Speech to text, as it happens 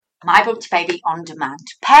My Bump to Baby On Demand.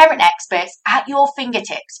 Parent experts at your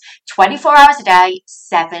fingertips, 24 hours a day,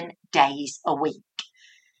 7 days a week.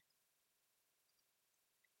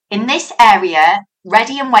 In this area,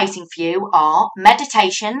 ready and waiting for you are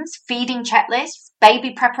meditations, feeding checklists,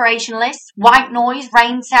 baby preparation lists, white noise,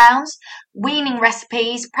 rain sounds, weaning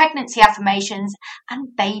recipes, pregnancy affirmations,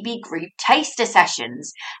 and baby group taster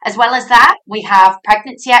sessions. As well as that, we have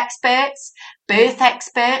pregnancy experts, birth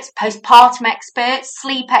experts, postpartum experts,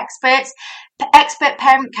 sleep experts, expert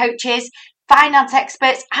parent coaches, finance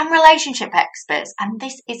experts, and relationship experts. And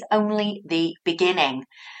this is only the beginning.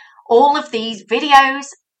 All of these videos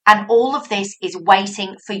and all of this is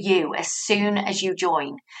waiting for you as soon as you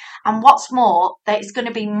join. And what's more, there's going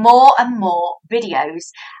to be more and more videos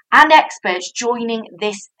and experts joining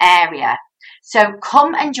this area. So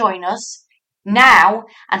come and join us now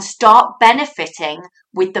and start benefiting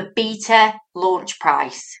with the beta launch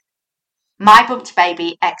price. My Bump to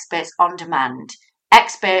Baby Experts On Demand.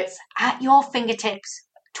 Experts at your fingertips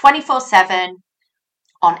 24/7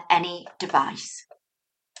 on any device.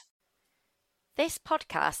 This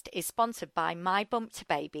podcast is sponsored by My Bump to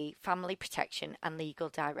Baby Family Protection and Legal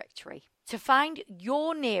Directory. To find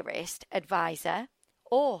your nearest advisor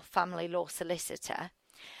or family law solicitor,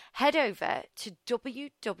 head over to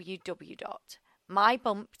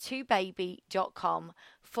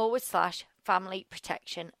www.mybumptobaby.com/family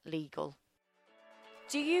protection legal.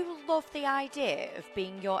 Do you love the idea of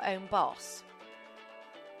being your own boss?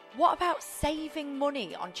 What about saving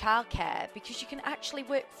money on childcare because you can actually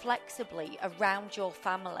work flexibly around your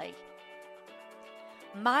family?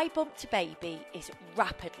 My Bump to Baby is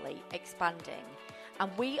rapidly expanding,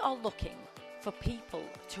 and we are looking for people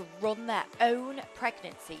to run their own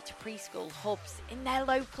pregnancy to preschool hubs in their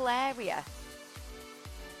local area.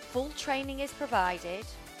 Full training is provided,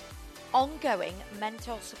 ongoing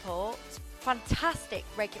mentor support, fantastic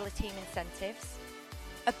regular team incentives,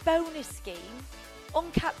 a bonus scheme,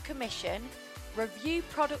 uncapped commission, review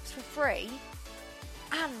products for free,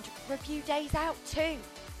 and review days out too.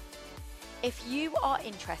 If you are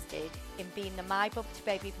interested in being the My Bump to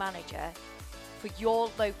Baby manager for your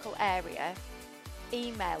local area,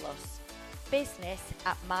 email us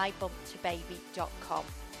business@mybumptobaby.com.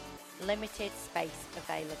 Limited space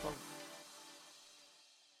available.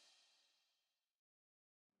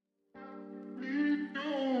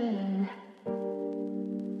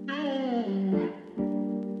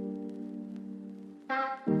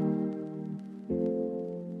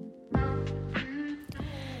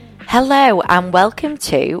 Hello and welcome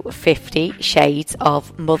to 50 Shades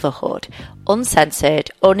of Motherhood. Uncensored,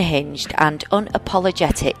 unhinged and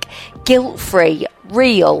unapologetic, guilt-free,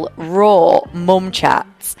 real, raw mum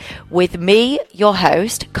chats with me, your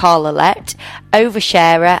host, Carla Lett,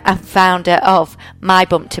 oversharer and founder of My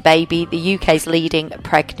Bump to Baby, the UK's leading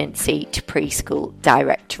pregnancy to preschool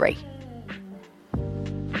directory.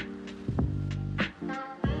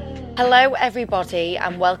 Hello everybody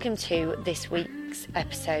and welcome to this week's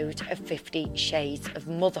episode of 50 Shades of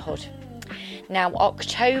Motherhood. Now,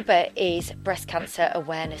 October is Breast Cancer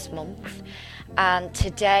Awareness Month, and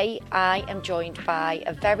today I am joined by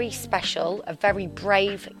a very special, a very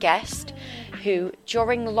brave guest who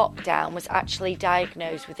during lockdown was actually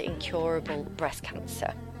diagnosed with incurable breast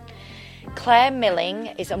cancer. Claire Milling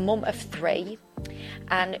is a mum of 3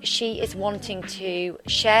 and she is wanting to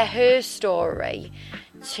share her story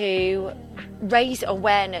to raise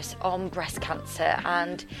awareness on breast cancer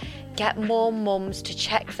and get more mums to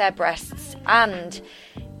check their breasts and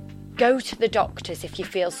go to the doctors if you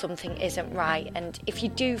feel something isn't right. And if you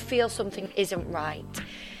do feel something isn't right,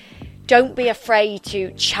 don't be afraid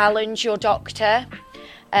to challenge your doctor.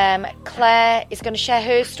 Claire is going to share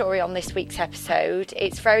her story on this week's episode.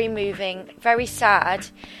 It's very moving, very sad,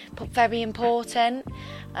 but very important.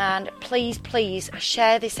 And please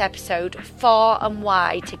share this episode far and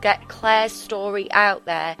wide to get Claire's story out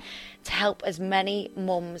there to help as many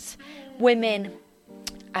mums, women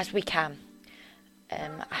as we can.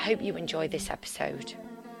 I hope you enjoy this episode.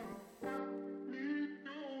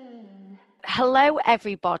 Hello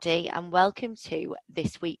everybody and welcome to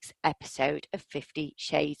this week's episode of 50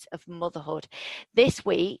 Shades of Motherhood. This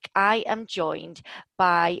week I am joined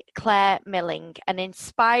by Claire Milling, an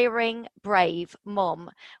inspiring, brave mum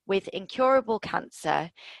with incurable cancer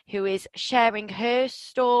who is sharing her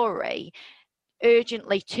story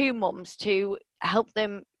urgently to mums to help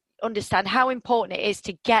them understand how important it is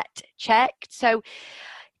to get checked. So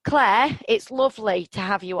Claire, it's lovely to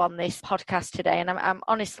have you on this podcast today, and I'm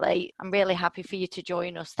honestly really happy for you to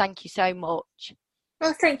join us. Thank you so much.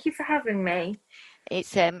 Well, thank you for having me.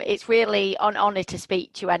 It's really an honour to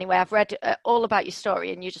speak to you anyway. I've read all about your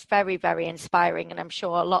story and you're just very, very inspiring, and I'm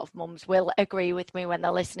sure a lot of mums will agree with me when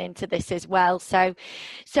they're listening to this as well. So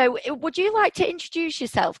would you like to introduce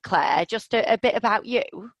yourself, Claire? Just a bit about you.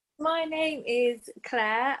 My name is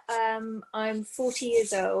Claire. I'm 40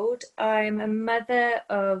 years old. I'm a mother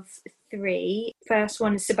of three. First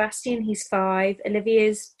one is Sebastian, he's 5.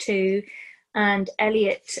 Olivia's 2. And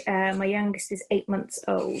Elliot, my youngest, is 8 months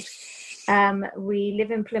old. We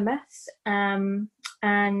live in Plymouth, and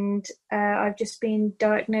I've just been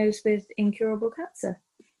diagnosed with incurable cancer.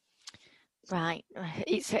 Right,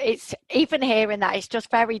 it's even hearing that, it's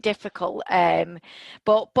just very difficult.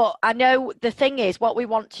 But I know the thing is, what we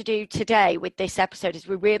want to do today with this episode is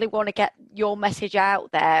we really want to get your message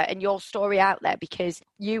out there and your story out there, because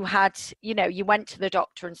you had, you went to the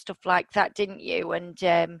doctor and stuff like that, didn't you? And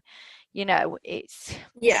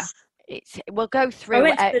we'll go through. I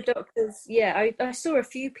went to the doctors. Yeah, I saw a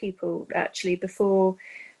few people actually before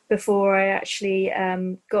I actually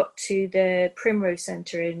got to the Primrose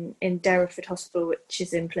Centre in Derriford Hospital, which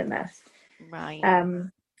is in Plymouth. Right.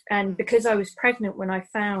 And because I was pregnant when I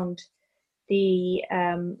found the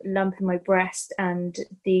lump in my breast and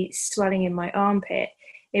the swelling in my armpit,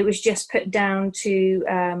 it was just put down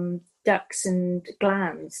to ducts and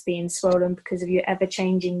glands being swollen because of your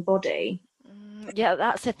ever-changing body. Yeah,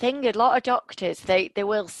 that's the thing. A lot of doctors, they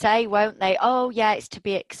will say, won't they? Oh, yeah, it's to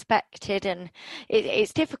be expected. And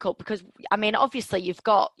it's difficult because, I mean, obviously you've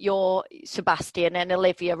got your Sebastian and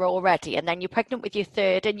Olivia already, and then you're pregnant with your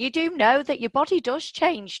third, and you do know that your body does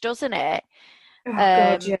change, doesn't it? Oh,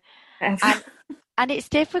 God, yeah. And it's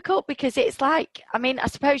difficult because it's like, I mean, I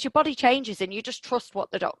suppose your body changes and you just trust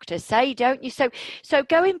what the doctors say, don't you? So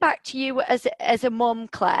going back to you as a mum,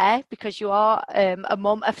 Claire, because you are a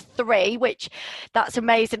mum of 3, which that's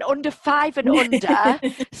amazing, under 5 and under.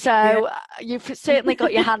 So you've certainly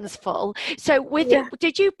got your hands full. So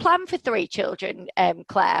did you plan for 3 children,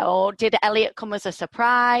 Claire, or did Elliot come as a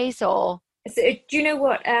surprise? Or so, do you know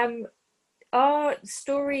what? Our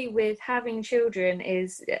story with having children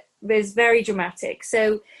is very dramatic.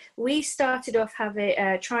 So we started off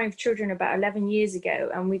trying for children about 11 years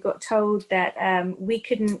ago, and we got told that we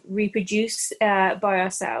couldn't reproduce by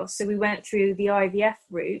ourselves. So we went through the IVF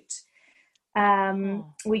route.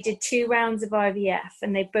 We did 2 rounds of IVF,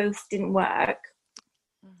 and they both didn't work.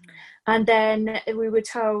 And then we were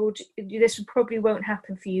told, this probably won't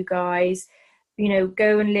happen for you guys.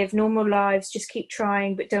 Go and live normal lives, just keep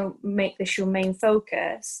trying, but don't make this your main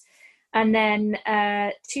focus. And then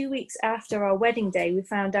 2 weeks after our wedding day, we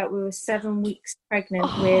found out we were 7 weeks pregnant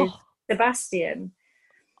with Sebastian.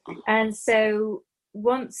 And so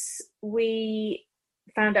once we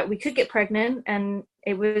found out we could get pregnant, and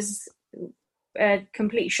it was a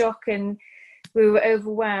complete shock, and we were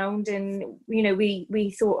overwhelmed, and,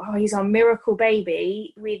 we thought, oh, he's our miracle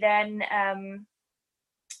baby. We then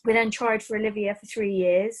tried for Olivia for 3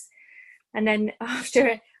 years, and then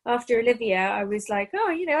after Olivia, I was like, oh,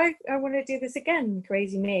 I want to do this again.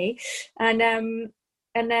 Crazy me. And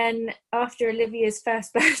then after Olivia's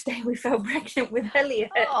first birthday, we fell pregnant with Elliot.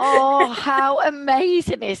 Oh, how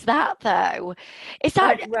amazing is that, though? Is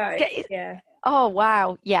that right? Yeah. Oh,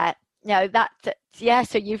 wow. Yeah. No,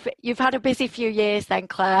 so you've had a busy few years then,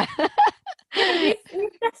 Claire.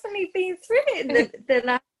 We've definitely been through it in the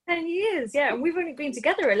last 10 years, yeah, and we've only been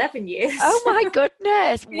together 11 years. Oh my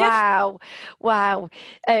goodness. Wow.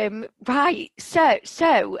 Right,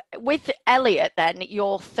 so with Elliot then,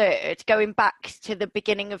 your third, going back to the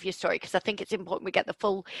beginning of your story, because I think it's important we get the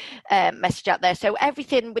full message out there. So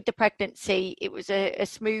everything with the pregnancy, it was a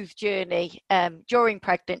smooth journey during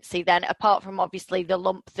pregnancy then, apart from obviously the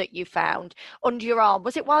lump that you found under your arm.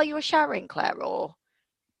 Was it while you were showering, Claire, or?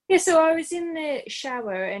 Yeah, so I was in the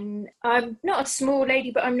shower, and I'm not a small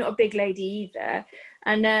lady, but I'm not a big lady either.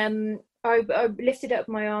 And I lifted up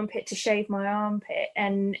my armpit to shave my armpit,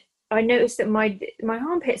 and I noticed that my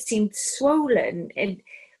armpit seemed swollen,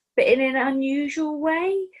 but in an unusual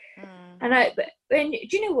way. And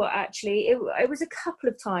do you know what? Actually, it was a couple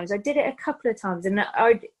of times. I did it a couple of times, and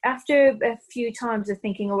after a few times of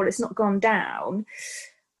thinking, oh well, it's not gone down,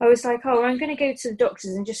 I was like, oh, I'm going to go to the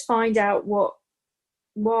doctors and just find out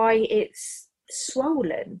why it's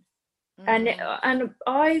swollen. And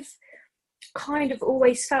I've kind of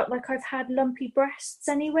always felt like I've had lumpy breasts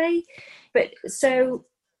anyway, but so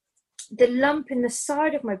the lump in the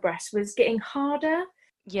side of my breast was getting harder.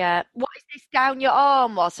 Yeah. What is this, down your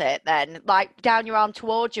arm, was it then? Like down your arm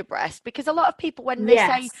towards your breast? Because a lot of people, when they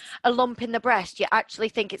say a lump in the breast, you actually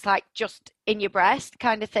think it's like just in your breast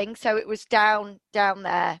kind of thing. So it was down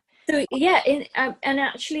there. So yeah, and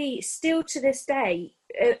actually still to this day,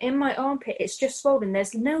 in my armpit, it's just swollen.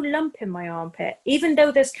 There's no lump in my armpit, even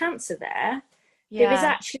though there's cancer there. There is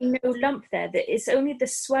actually no lump there. That it's only the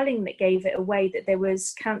swelling that gave it away that there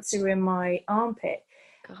was cancer in my armpit.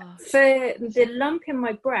 Gosh. For the lump in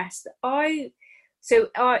my breast, for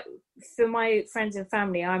my friends and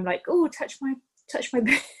family, I'm like, oh, touch my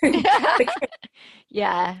boob.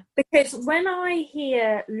 Because when I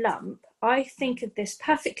hear lump, I think of this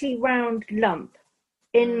perfectly round lump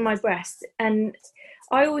in my breast, and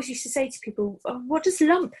I always used to say to people, oh, what does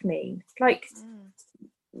lump mean? Like,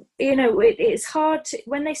 you know, it's hard to,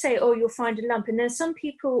 when they say, oh, you'll find a lump, and then some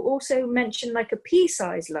people also mention like a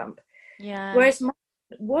pea-sized lump, whereas mine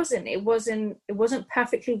wasn't. It wasn't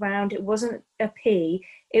perfectly round. It wasn't a pea.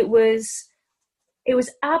 It was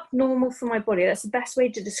abnormal for my body. That's the best way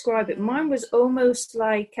to describe it. Mine was almost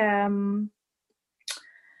like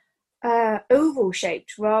oval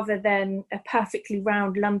shaped rather than a perfectly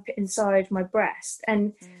round lump inside my breast.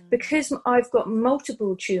 And because I've got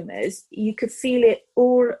multiple tumours, you could feel it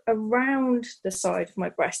all around the side of my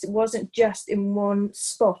breast. It wasn't just in one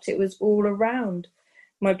spot. It was all around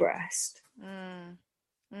my breast.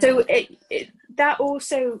 So that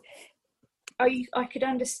also... I could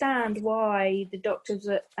understand why the doctors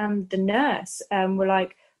and the nurse were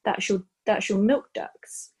like, that's your milk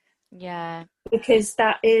ducts. Yeah. Because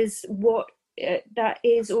that is all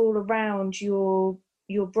around your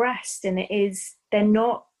breast, and they're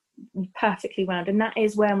not perfectly round, and that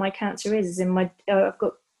is where my cancer is in my I've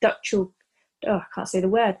got ductal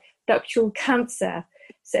cancer,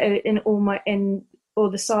 so in all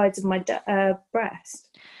the sides of my breast.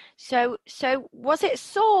 So was it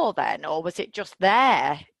sore then, or was it just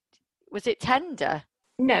there? Was it tender?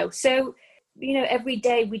 No. So, you know, every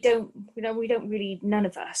day we don't really, none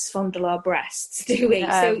of us fondle our breasts, do we? No.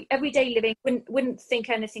 So everyday living wouldn't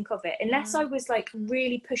think anything of it unless I was like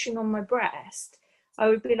really pushing on my breast. I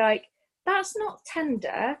would be like, that's not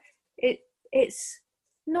tender. It's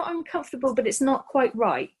not uncomfortable, but it's not quite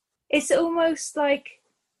right. It's almost like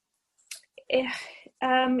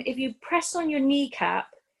if you press on your kneecap,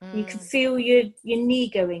 you can feel your knee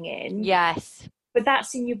going in. Yes. But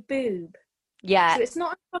that's in your boob. Yeah. So it's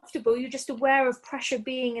not uncomfortable. You're just aware of pressure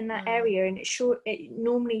being in that area, and it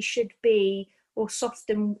normally should be all soft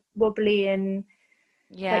and wobbly and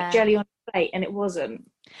like jelly on a plate, and it wasn't.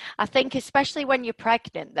 I think especially when you're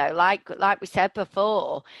pregnant though, like we said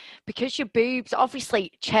before, because your boobs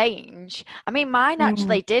obviously change. I mean, mine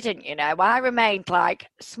actually didn't, you know. I remained like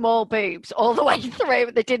small boobs all the way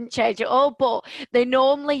through. They didn't change at all, but they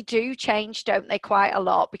normally do change, don't they, quite a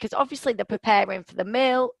lot, because obviously they're preparing for the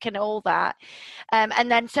milk and all that. And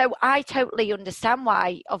then so I totally understand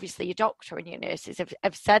why obviously your doctor and your nurses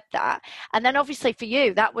have said that. And then obviously for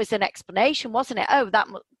you, that was an explanation, wasn't it? Oh, that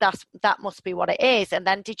must be what it is. And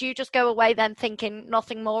then did you just go away then thinking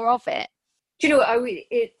nothing more of it? Do you know what?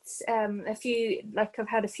 It's I've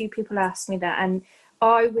had a few people ask me that, and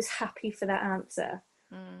I was happy for that answer.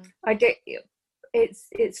 I did.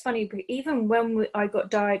 It's funny, but even when I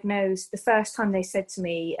got diagnosed, the first time they said to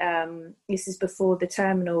me, this is before the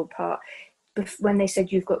terminal part, when they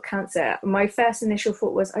said you've got cancer, my first initial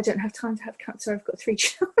thought was, I don't have time to have cancer. I've got 3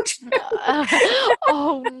 children.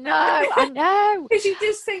 Oh no, I know. Because you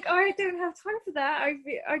just think, I don't have time for that.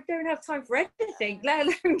 I don't have time for anything, let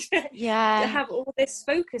alone to have all this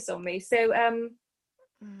focus on me. So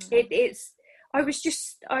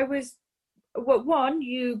one,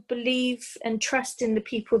 you believe and trust in the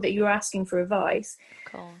people that you're asking for advice.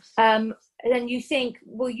 Of course. And then you think,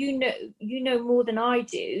 well, you know more than I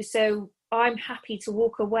do, so I'm happy to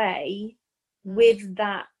walk away with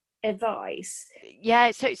that advice.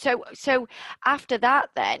 Yeah, so after that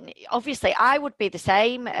then obviously I would be the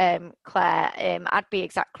same, Claire. I'd be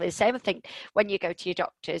exactly the same. I think when you go to your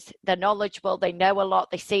doctors, they're knowledgeable, they know a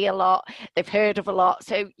lot, they see a lot, they've heard of a lot,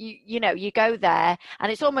 so you know, you go there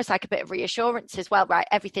and it's almost like a bit of reassurance as well, right?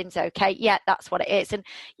 Everything's okay. Yeah, that's what it is. And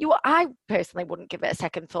I personally wouldn't give it a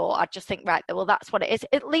second thought. I'd just think, right, well, that's what it is,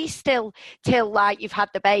 at least still till like you've had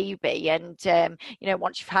the baby, and you know,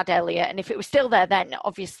 once you've had Elliot, and if it was still there then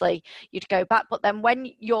obviously you'd go back. But then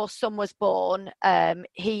when your son was born,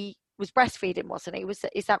 he was breastfeeding, wasn't he?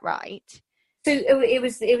 Is that right? So it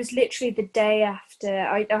was literally the day after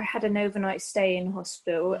I had an overnight stay in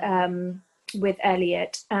hospital with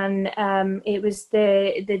Elliot, and it was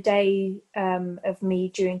the day of me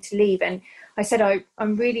due to leave, and I said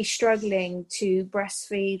I'm really struggling to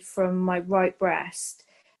breastfeed from my right breast.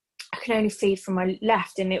 I can only feed from my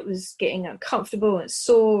left, and it was getting uncomfortable and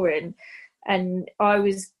sore, and I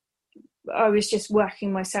was I was just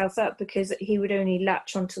working myself up because he would only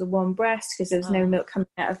latch onto the one breast because there was no milk coming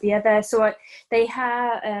out of the other. So they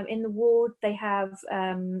have in the ward, they have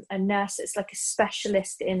a nurse that's like a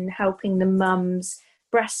specialist in helping the mums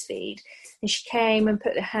breastfeed. And she came and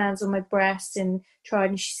put her hands on my breast and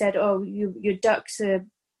tried, and she said, "Oh, your ducts are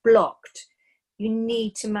blocked. You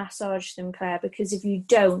need to massage them, Claire, because if you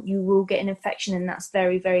don't, you will get an infection, and that's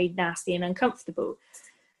very, very nasty and uncomfortable."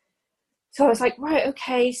 So I was like, right,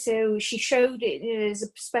 okay. So she showed it. There's a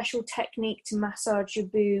special technique to massage your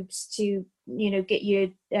boobs to, get your,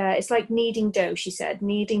 it's like kneading dough, she said.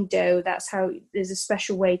 Kneading dough, that's how, there's a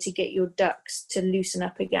special way to get your ducts to loosen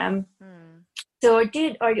up again. So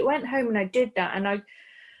I went home and I did that. And I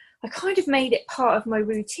kind of made it part of my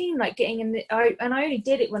routine, like getting in I only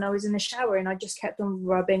did it when I was in the shower, and I just kept on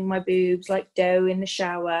rubbing my boobs like dough in the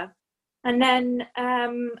shower. And then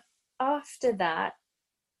after that,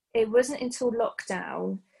 it wasn't until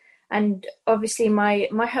lockdown, and obviously my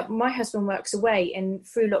husband works away, and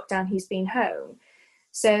through lockdown he's been home.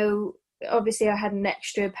 So obviously I had an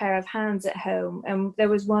extra pair of hands at home, and there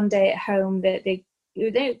was one day at home that they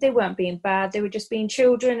weren't being bad, they were just being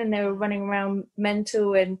children, and they were running around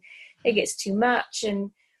mental, and it gets too much,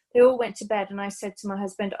 and they all went to bed. And I said to my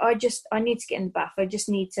husband, I need to get in the bath, I just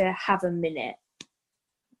need to have a minute.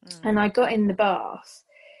 And I got in the bath.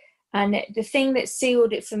 And the thing that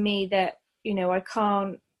sealed it for me that, I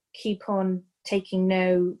can't keep on taking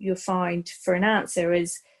no, you're fine for an answer,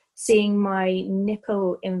 is seeing my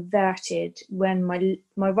nipple inverted when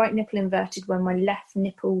my right nipple inverted when my left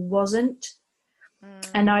nipple wasn't.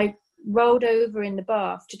 And I rolled over in the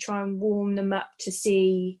bath to try and warm them up to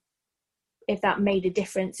see if that made a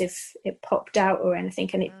difference, if it popped out or anything,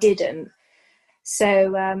 and it didn't.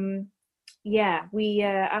 So, we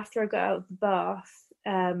after I got out of the bath,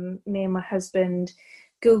 me and my husband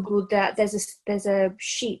Googled that there's a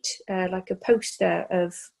sheet, like a poster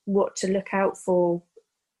of what to look out for,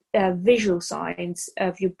 visual signs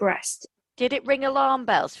of your breast. Did it ring alarm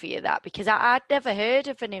bells for you, that? Because I'd never heard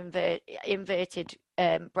of an inverted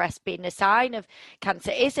breast being a sign of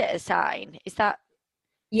cancer. Is it a sign? Is that?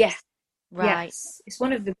 Yes. Right. Yes. It's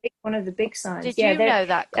one of the big signs. Did you know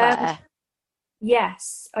that, Claire?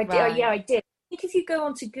 Yes, I did. Right. I did. I think if you go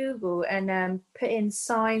onto Google and put in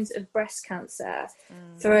signs of breast cancer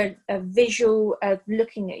for a visual of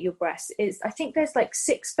looking at your breast, I think there's like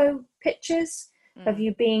 6 pictures of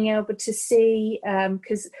you being able to see,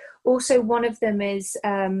 because also one of them is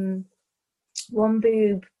one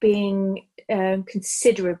boob being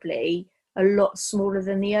considerably a lot smaller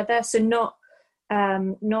than the other. So not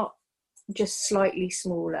just slightly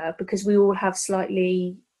smaller, because we all have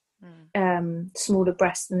slightly smaller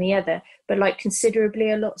breasts than the other, but like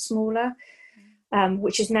considerably a lot smaller,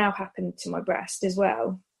 which has now happened to my breast as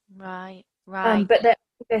well. Right. But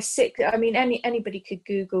they're sick. I mean, anybody could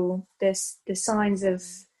Google this, the signs of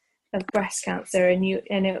breast cancer, and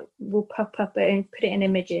it will pop up and put it in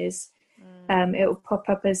images. It will pop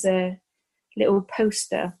up as a little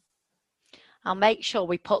poster. I'll make sure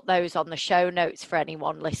we put those on the show notes for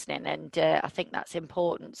anyone listening, and I think that's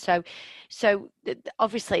important. So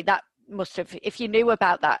obviously that must have, if you knew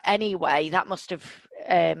about that anyway, that must have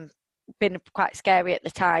been quite scary at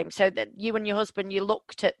the time. So that you and your husband, you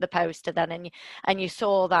looked at the poster then, and you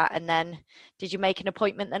saw that, and then did you make an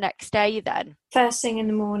appointment the next day then? First thing in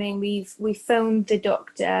the morning, we phoned the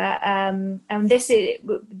doctor, and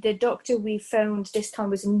the doctor we phoned this time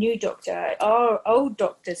was a new doctor. Our old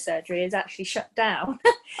doctor's surgery is actually shut down.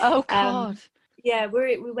 Oh God. Yeah, we're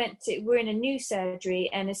in a new surgery,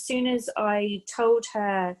 and as soon as I told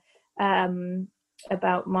her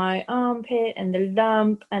about my armpit and the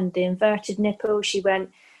lump and the inverted nipple, she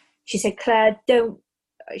said, Claire, don't,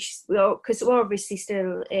 because we're obviously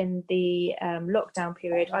still in the lockdown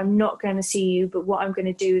period, I'm not going to see you, but what I'm going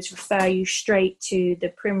to do is refer you straight to the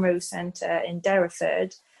Primrose Centre in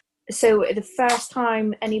Derriford. So the first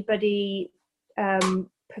time anybody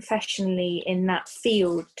professionally in that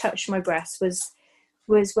field touched my breast was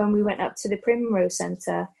when we went up to the Primrose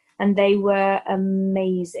Centre, and they were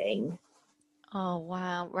amazing. Oh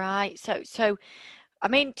wow, right. So I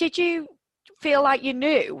mean, did you feel like you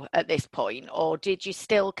knew at this point, or did you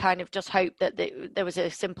still kind of just hope that there was a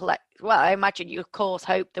simple, well, I imagine you of course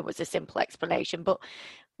hoped there was a simple explanation, but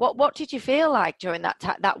what did you feel like during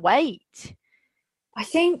that wait? I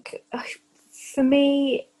think for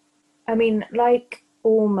me, I mean, like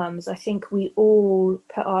all mums, I think we all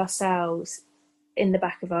put ourselves in the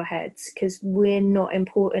back of our heads because we're not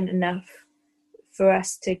important enough for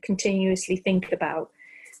us to continuously think about.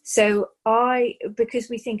 So because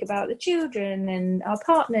we think about the children and our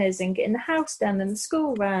partners and getting the house done and the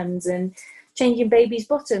school runs and changing babies'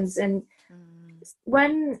 bottoms, and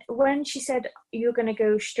when she said you're going to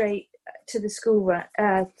go straight to the school run,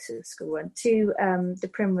 to the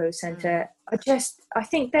Primrose Centre, I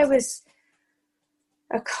think there was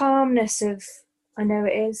a calmness of, I know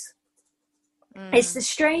it is. It's the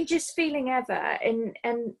strangest feeling ever, and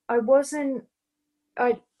I wasn't.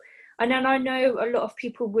 And I know a lot of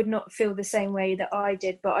people would not feel the same way that I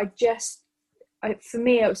did, but for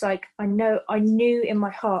me, it was like, I knew in my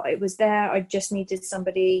heart it was there. I just needed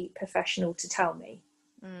somebody professional to tell me.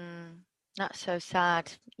 That's so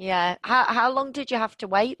sad. Yeah. How long did you have to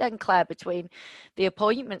wait then, Claire, between the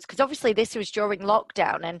appointments? Because obviously this was during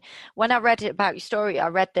lockdown. And when I read about your story, I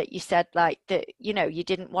read that you said like that, you know, you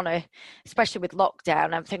didn't want to, especially with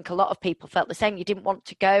lockdown, I think a lot of people felt the same. You didn't want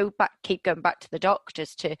to keep going back to the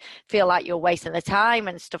doctors to feel like you're wasting the time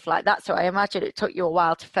and stuff like that. So I imagine it took you a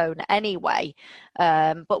while to phone anyway.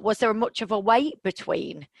 But was there much of a wait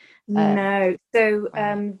between? No. So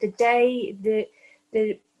the day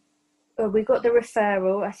we got the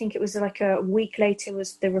referral, I think it was like a week later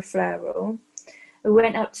was the referral. We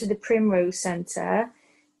went up to the Primrose Centre,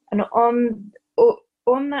 and on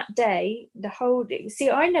that day, the whole day,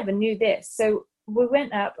 see, I never knew this. So we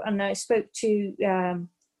went up and I spoke to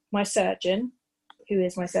my surgeon, who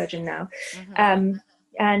is my surgeon now,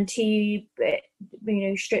 and he,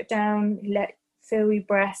 stripped down, feel your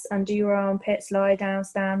breasts under your armpits, lie down,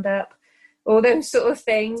 stand up, all those sort of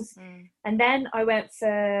things. And then I went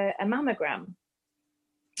for a mammogram,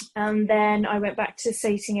 and then I went back to the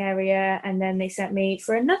seating area, and then they sent me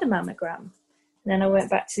for another mammogram, and then I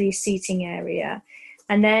went back to the seating area,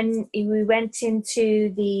 and then we went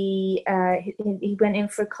into he went in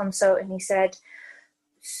for a consult, and he said,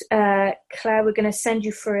 Claire, we're going to send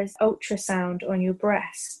you for an ultrasound on your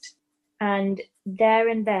breast. And there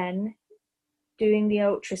and then, doing the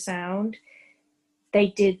ultrasound, they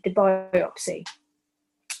did the biopsy.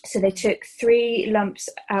 So they took 3 lumps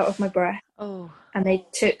out of my breast, and they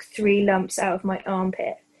took 3 lumps out of my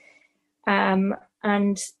armpit.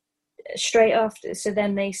 And straight after, so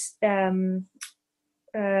then they,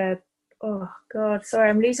 oh God, sorry,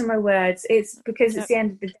 I'm losing my words. It's because it's the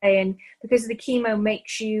end of the day, and because the chemo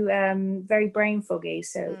makes you very brain foggy.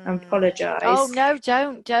 So I apologise. Oh no,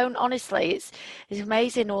 don't. Honestly, it's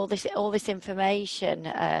amazing all this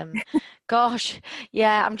information. Gosh,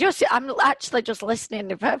 yeah, I'm actually just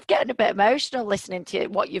listening. I'm getting a bit emotional listening to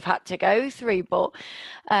what you've had to go through. But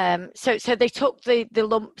so they took the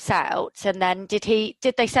lumps out, and then did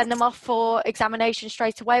they send them off for examination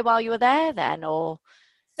straight away while you were there then, or?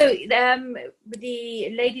 So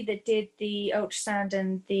the lady that did the ultrasound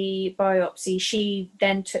and the biopsy, she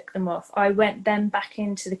then took them off. I went then back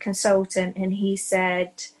into the consultant, and he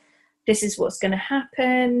said, this is what's going to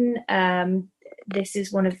happen. This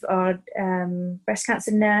is one of our breast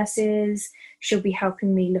cancer nurses. She'll be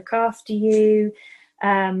helping me look after you.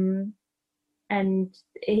 And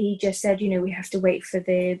he just said, we have to wait for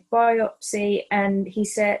the biopsy. And he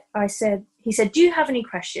said, do you have any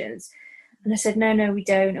questions? And I said, no, we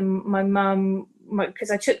don't. And my mum, because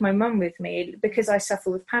I took my mum with me because I suffer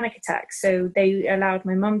with panic attacks. So they allowed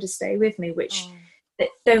my mum to stay with me, which that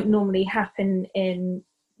don't normally happen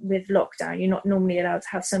with lockdown. You're not normally allowed to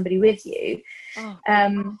have somebody with you.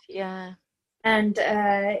 Yeah. And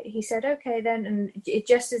he said, okay then. And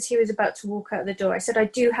just as he was about to walk out the door, I said, I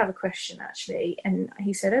do have a question actually. And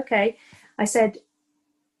he said, okay. I said,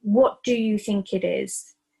 what do you think it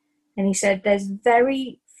is? And he said, there's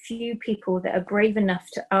very few people that are brave enough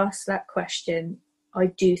to ask that question. I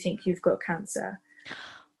do think you've got cancer.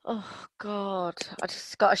 Oh God, I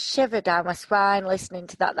just got a shiver down my spine listening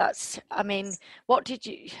to that. What did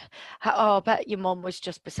you, I bet your mum was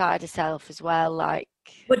just beside herself as well.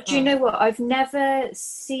 But do you know what? I've never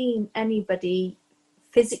seen anybody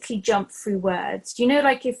physically jump through words. Do you know,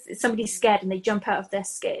 like if somebody's scared and they jump out of their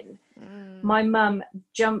skin? My mum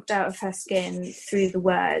jumped out of her skin through the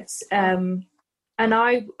words. And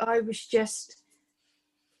I was just,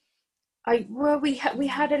 we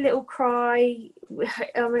had a little cry.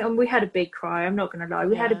 We had a big cry. I'm not going to lie.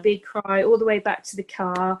 We had a big cry all the way back to the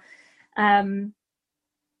car.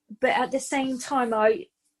 But at the same time,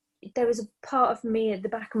 there was a part of me at the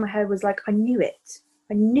back of my head was like, I knew it.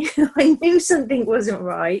 I knew something wasn't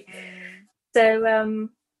right. So,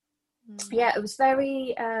 it was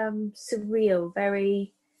very surreal.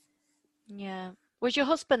 Very. Yeah. Was your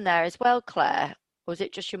husband there as well, Claire? Or was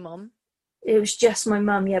it just your mum? It was just my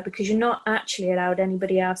mum, because you're not actually allowed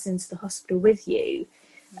anybody else into the hospital with you.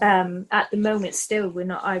 At the moment, still, we're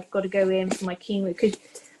not. I've got to go in for my chemo, because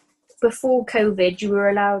before COVID, you were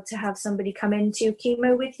allowed to have somebody come into your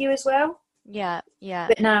chemo with you as well. Yeah.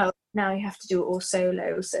 But now you have to do it all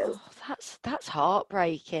solo. So that's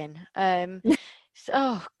heartbreaking.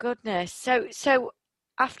 Oh goodness. So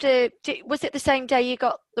after, was it the same day you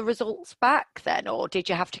got the results back then, or did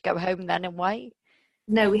you have to go home then and wait?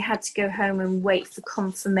 No, we had to go home and wait for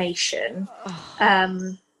confirmation.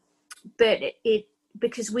 Oh. But it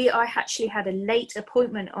because I actually had a late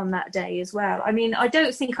appointment on that day as well. I mean, I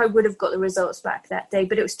don't think I would have got the results back that day,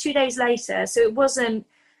 but it was 2 days later, so it wasn't.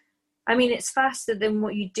 I mean, it's faster than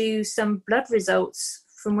what you do some blood results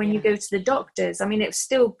from when you go to the doctors. I mean, it's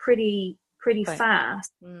still pretty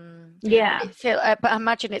fast. Yeah. But I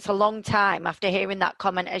imagine it's a long time after hearing that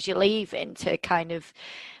comment as you're leaving to kind of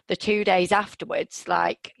the 2 days afterwards,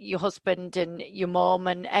 like your husband and your mum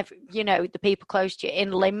and the people close to you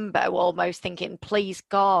in limbo, almost thinking, please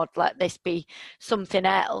God, let this be something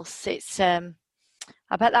else. It's I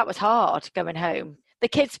bet that was hard going home. The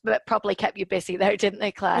kids probably kept you busy though, didn't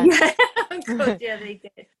they, Claire? Yeah, God, yeah, they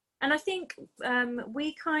did. And I think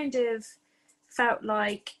we kind of felt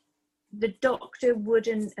like the doctor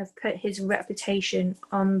wouldn't have put his reputation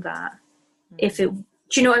on that if it.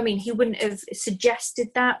 Do you know what I mean? He wouldn't have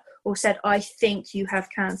suggested that or said, "I think you have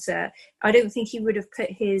cancer." I don't think he would have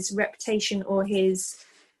put his reputation or his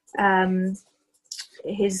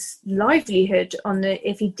livelihood on the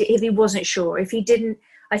if he wasn't sure. If he didn't,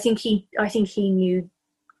 I think he knew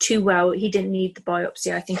too well. He didn't need the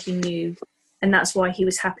biopsy. I think he knew, and that's why he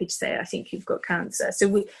was happy to say, "I think you've got cancer."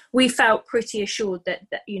 So we felt pretty assured that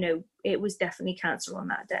it was definitely cancer on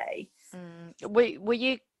that day. Were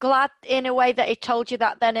you glad in a way that he told you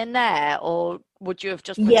that then and there, or would you have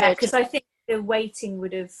just yeah, because I think the waiting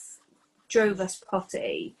would have drove us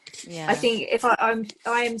potty. Yeah. I think if I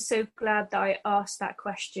am so glad that I asked that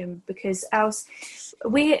question, because else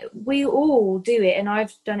we all do it, and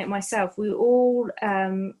I've done it myself. We all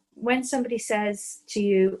when somebody says to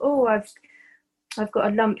you, "Oh, I've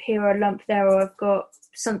got a lump here or a lump there, or I've got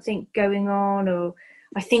something going on, or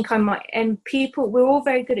I think I might," and we're all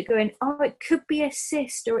very good at going, "Oh, it could be a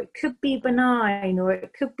cyst, or it could be benign, or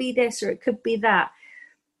it could be this, or it could be that."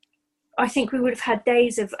 I think we would have had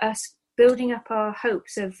days of us building up our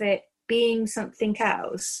hopes of it being something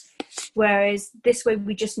else, whereas this way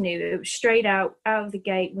we just knew it was straight out of the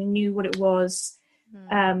gate. We knew what it was,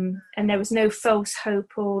 and there was no false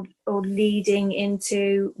hope or leading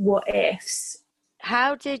into what ifs.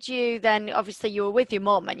 How did you then, obviously you were with your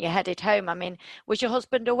mum and you headed home. I mean, was your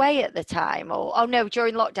husband away at the time? Or, oh no,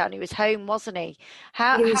 during lockdown he was home, wasn't he?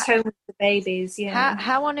 He was home with the babies, yeah.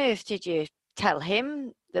 How on earth did you tell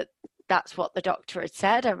him that that's what the doctor had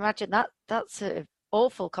said? I imagine that's an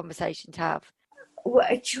awful conversation to have. Well,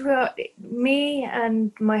 me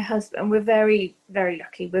and my husband, we're very, very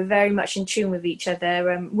lucky. We're very much in tune with each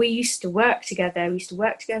other. We used to work together.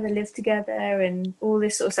 Live together, and all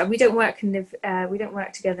this sort of stuff. We don't work and live. We don't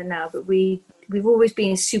work together now, but we've always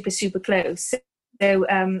been super, super close. So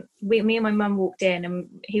me and my mum walked in, and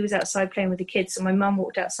he was outside playing with the kids. So my mum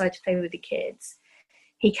walked outside to play with the kids.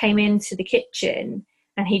 He came into the kitchen,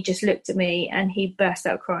 and he just looked at me, and he burst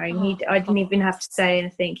out crying. I didn't even have to say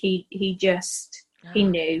anything. He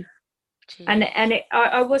knew. Jeez. And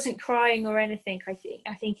I wasn't crying or anything. I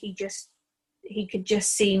think he could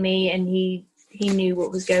just see me, and he knew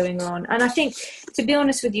what was going on. And I think, to be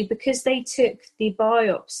honest with you, because they took the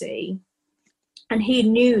biopsy and he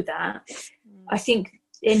knew that, I think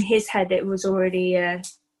in his head it was already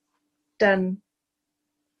done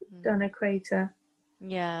equator.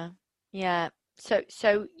 Yeah.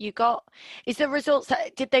 So you got, is the results,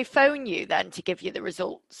 did they phone you then to give you the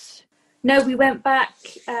results? No, we went back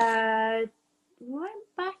a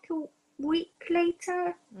week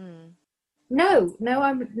later. No,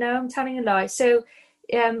 I'm telling a lie. So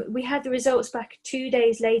we had the results back 2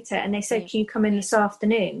 days later, and they said, "Can you come in this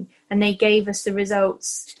afternoon?" And they gave us the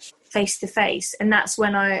results face to face, and that's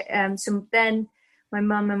when so then my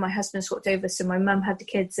mum and my husband swapped over. So my mum had the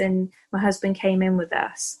kids, and my husband came in with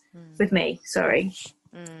me. Sorry,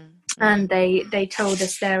 and they told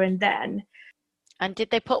us there and then. And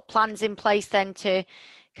did they put plans in place then to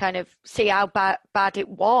kind of see how bad it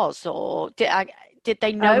was, or did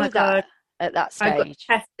they know that at that stage? I got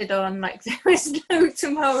tested on like there was no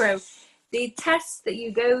tomorrow. The tests that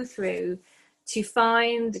you go through to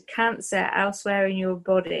find cancer elsewhere in your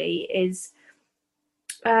body is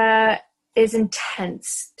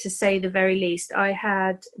intense, to say the very least. I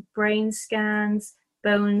had brain scans,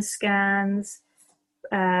 bone scans,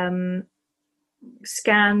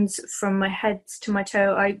 scans from my head to my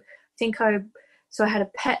toe. I had a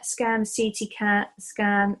PET scan, a CT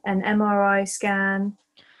scan, an MRI scan,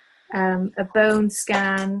 a bone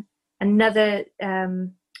scan, another.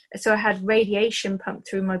 So I had radiation pumped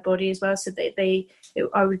through my body as well, so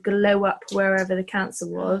I would glow up wherever the cancer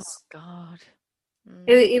was. Oh God!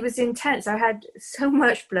 It was intense. I had so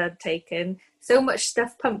much blood taken, so much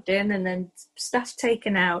stuff pumped in, and then stuff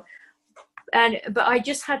taken out. But I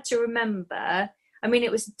just had to remember. I mean,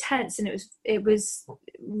 it was intense, and it was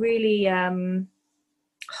really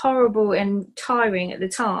horrible and tiring at the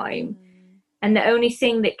time. And the only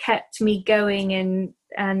thing that kept me going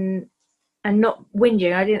and not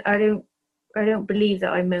whinging, I don't believe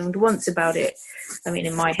that I moaned once about it. I mean,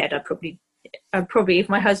 in my head, I'd probably, if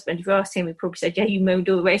my husband, if you asked him, he probably said, yeah, you moaned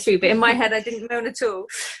all the way through. But in my head, I didn't moan at all.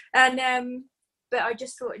 And but I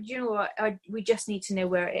just thought, you know what, we just need to know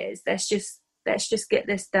where it is. Let's just get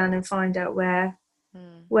this done and find out where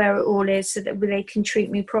it all is, so that they can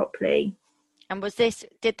treat me properly. And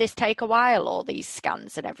did this take a while, all these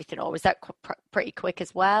scans and everything, or was that pretty quick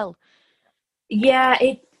as well? Yeah,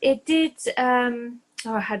 it did.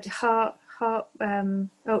 I had heart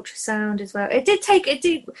ultrasound as well. It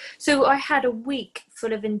did. So I had a week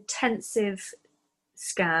full of intensive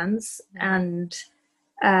scans and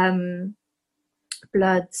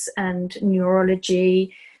bloods and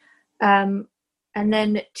neurology. And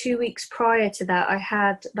then 2 weeks prior to that, I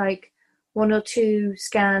had like 1 or 2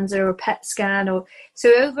 scans or a PET scan,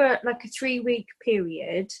 so over like a 3-week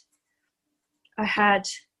period, I had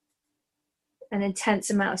an intense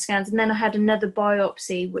amount of scans. And then I had another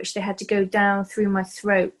biopsy, which they had to go down through my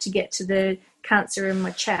throat to get to the cancer in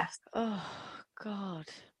my chest. Oh, God.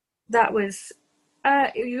 That was,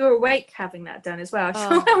 you were awake having that done as well. I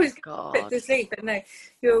thought I was going to sleep, but no,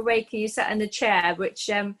 you were awake and you sat in the chair, which,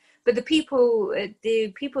 but the people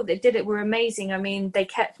that did it were amazing. I mean, they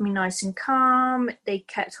kept me nice and calm. They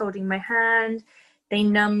kept holding my hand. They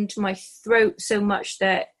numbed my throat so much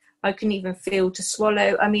that I couldn't even feel to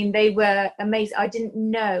swallow. I mean, they were amazing. I didn't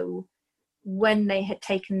know when they had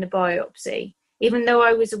taken the biopsy, even though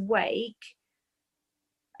I was awake.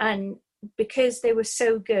 And because they were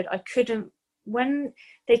so good, I couldn't, when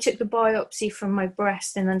they took the biopsy from my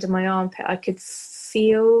breast and under my armpit, I could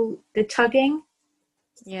feel the tugging.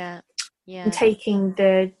 Yeah. And taking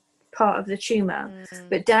the part of the tumour.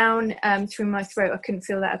 But down through my throat, I couldn't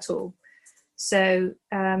feel that at all. So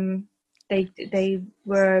they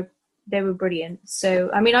were brilliant.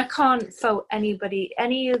 So I mean, I can't fault any of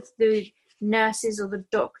the nurses or the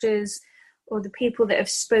doctors or the people that have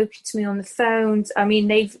spoken to me on the phones. I mean,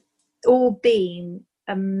 they've all been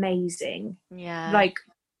amazing. Yeah, like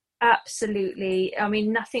absolutely. I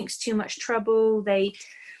mean, nothing's too much trouble.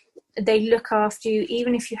 They look after you,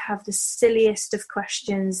 even if you have the silliest of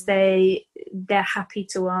questions. They're happy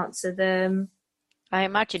to answer them. I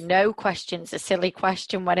imagine no question's a silly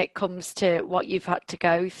question when it comes to what you've had to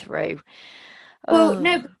go through. Well,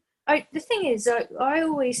 no, the thing is, I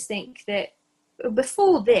always think that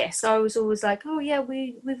before this, I was always like, oh yeah,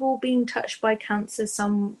 we've all been touched by cancer,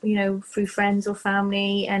 some, through friends or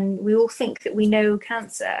family, and we all think that we know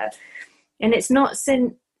cancer. And it's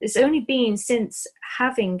only been since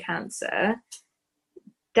having cancer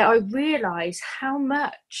that I realised how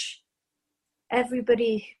much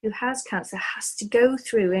everybody who has cancer has to go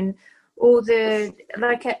through, and all the,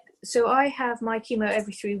 so I have my chemo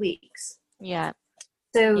every 3 weeks. Yeah.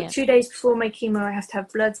 So 2 days before my chemo, I have to have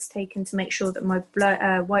bloods taken to make sure that my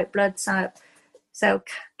white blood cell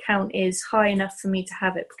count is high enough for me to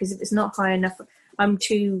have it, because if it's not high enough, I'm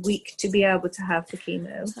too weak to be able to have the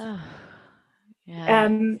chemo.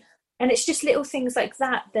 And it's just little things like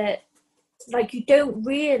that like you don't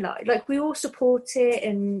realise. Like, we all support it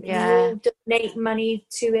and we all donate money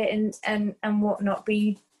to it and whatnot, but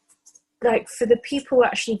like, for the people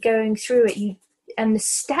actually going through it, and the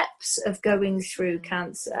steps of going through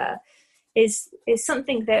cancer is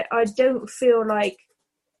something that I don't feel like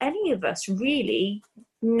any of us really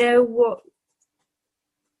know what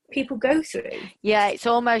people go through. Yeah, it's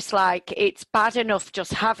almost like it's bad enough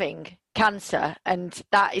just having cancer, and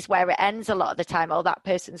that is where it ends a lot of the time. Oh, that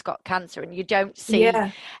person's got cancer, and you don't see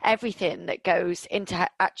everything that goes into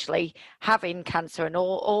actually having cancer and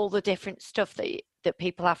all the different stuff that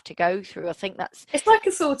people have to go through. I think it's like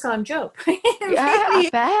a full-time job. I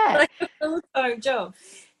bet. Like a full-time job,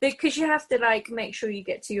 because you have to make sure you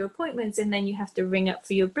get to your appointments, and then you have to ring up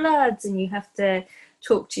for your bloods, and you have to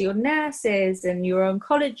talk to your nurses and your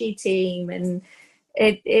oncology team, and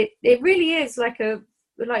it really is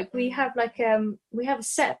we have a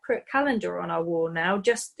separate calendar on our wall now,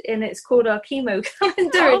 and it's called our chemo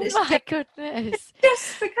calendar. Oh, and my goodness! Just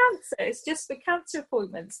for cancer. It's just for cancer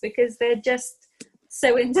appointments, because they're just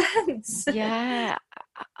so intense. Yeah.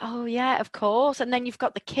 Oh yeah, of course. And then you've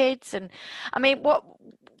got the kids, and I mean, what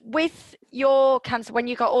with your cancer, when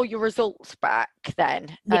you got all your results back,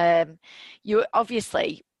 then you're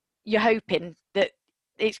hoping that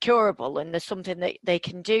it's curable and there's something that they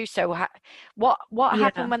can do. So what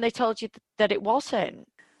happened when they told you that it wasn't?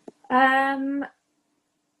 Do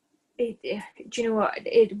you know what?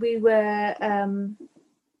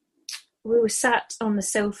 We were sat on the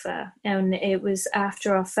sofa, and it was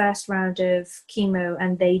after our first round of chemo,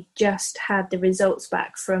 and they just had the results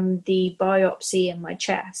back from the biopsy in my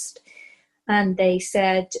chest. And they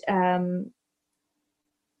said,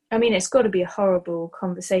 it's got to be a horrible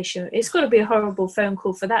conversation. It's got to be a horrible phone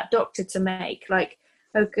call for that doctor to make. Like,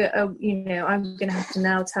 okay, I'm going to have to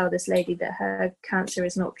now tell this lady that her cancer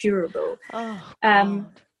is not curable. Oh, God.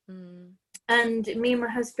 And me and my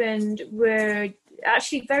husband were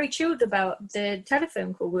actually very chilled about the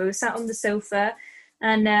telephone call. We were sat on the sofa,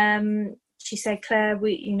 and she said, "Claire,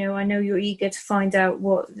 I know you're eager to find out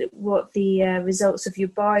what the results of your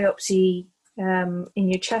biopsy in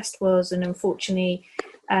your chest was, and unfortunately,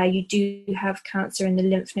 you do have cancer in the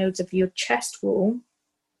lymph nodes of your chest wall,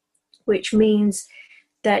 which means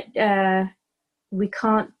that we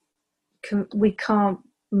can't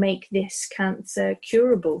make this cancer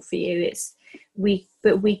curable for you.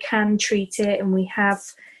 But we can treat it, and we have.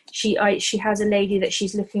 She has a lady that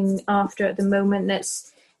she's looking after at the moment.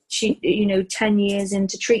 That's 10 years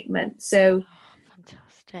into treatment. So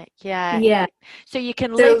fantastic, yeah. So you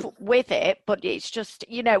can live with it, but it's just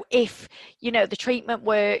if the treatment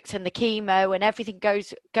works and the chemo and everything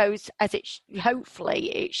goes as it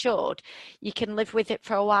hopefully it should, you can live with it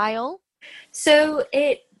for a while. So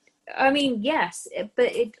yes,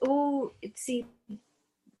 but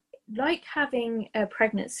like having a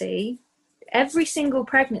pregnancy, every single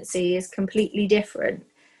pregnancy is completely different.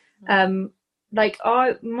 Like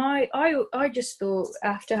I just thought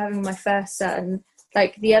after having my first son,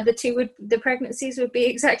 like the other two the pregnancies would be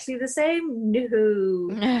exactly the same.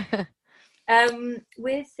 No.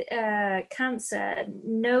 With cancer,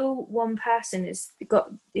 no one person it's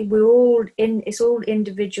all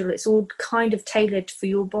individual. It's all kind of tailored for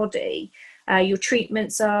your body. Your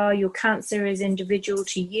treatments your cancer is individual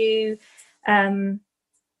to you.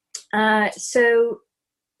 So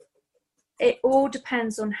it all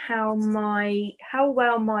depends on how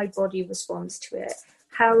well my body responds to it,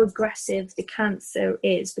 how aggressive the cancer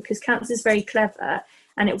is, because cancer is very clever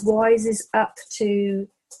and it wises up to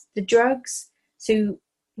the drugs. So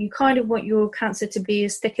you kind of want your cancer to be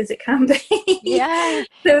as thick as it can be,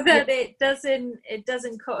 so that it doesn't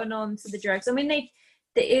cotton on to the drugs. I mean,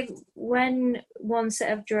 when one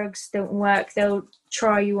set of drugs don't work, they'll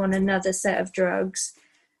try you on another set of drugs.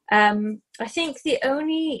 I think the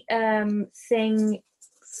only thing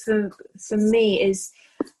for me is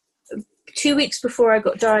 2 weeks before I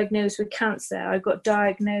got diagnosed with cancer, I got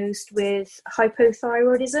diagnosed with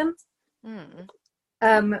hypothyroidism,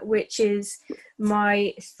 which is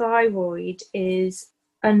my thyroid is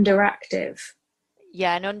underactive.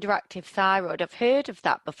 Yeah, an underactive thyroid. I've heard of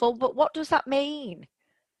that before, but what does that mean?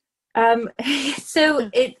 So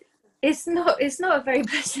it's not a very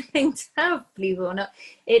pleasant thing to have, believe it or not.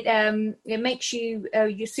 It makes you so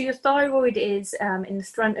your thyroid is in the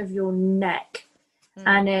front of your neck,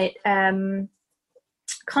 and it kind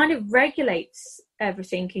of regulates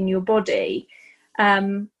everything in your body,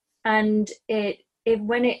 and it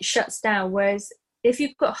when it shuts down. Whereas if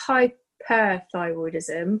you've got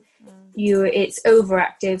hyperthyroidism, it's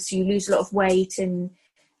overactive, so you lose a lot of weight and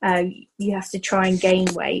you have to try and gain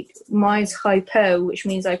weight. Mine's hypo, which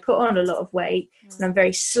means I put on a lot of weight and I'm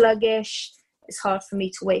very sluggish. It's hard for me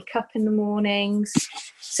to wake up in the mornings.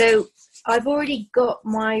 So I've already got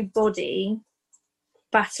my body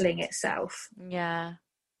battling itself. Yeah.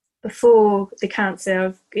 Before the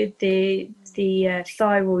cancer, the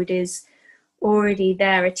thyroid is already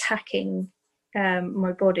there attacking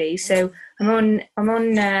my body. So I'm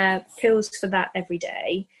on pills for that every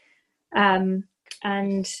day.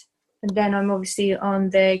 And then I'm obviously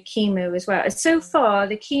on the chemo as well. So far,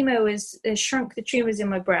 the chemo has shrunk the tumours in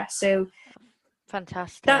my breast. So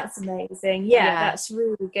fantastic. That's amazing. Yeah, that's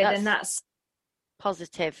really good. And that's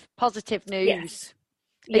positive news. Yes.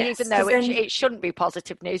 Even though it shouldn't be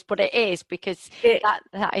positive news, but it is, because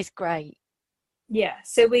that is great. Yeah,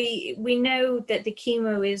 so we know that the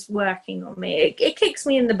chemo is working on me. It kicks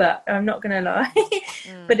me in the butt, I'm not going to lie.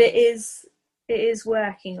 But it is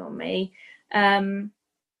working on me. Have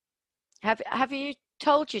you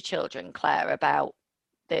told your children, Claire, about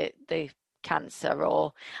the cancer?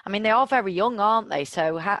 Or I mean, they are very young, aren't they?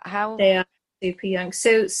 So how they are super young.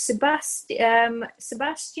 So Sebastian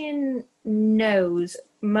knows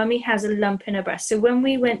Mummy has a lump in her breast. So when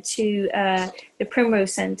we went to the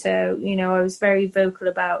Primrose Centre, I was very vocal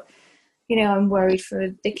about, I'm worried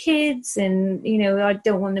for the kids, and I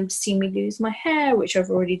don't want them to see me lose my hair, which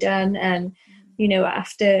I've already done, and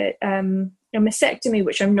after a mastectomy,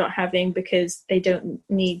 which I'm not having because they don't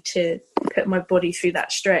need to put my body through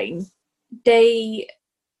that strain. So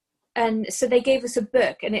they gave us a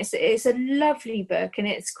book, and it's a lovely book, and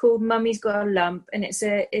it's called Mummy's Got a Lump, and it's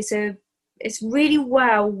really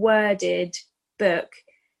well worded book.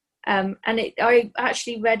 I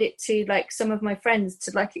actually read it to like some of my friends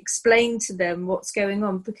to like explain to them what's going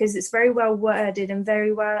on, because it's very well worded and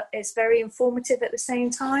it's very informative at the same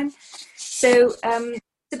time. So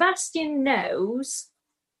Sebastian knows.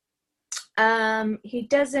 He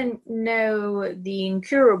doesn't know the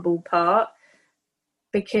incurable part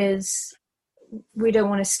because we don't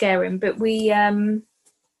want to scare him, but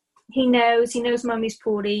he knows Mummy's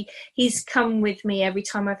poorly. He's come with me every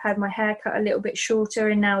time I've had my hair cut a little bit shorter,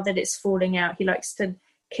 and now that it's falling out, he likes to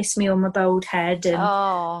kiss me on my bald head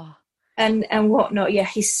and whatnot. Yeah,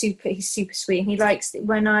 he's super sweet. And he likes,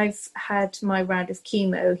 when I've had my round of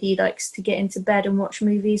chemo, he likes to get into bed and watch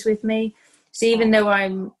movies with me. So even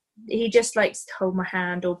though he just likes to hold my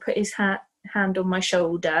hand or put his hand on my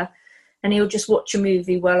shoulder, and he'll just watch a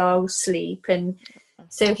movie while I'll sleep. And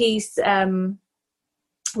so he's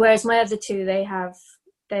whereas my other two,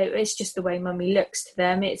 it's just the way Mummy looks to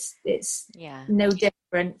them. It's no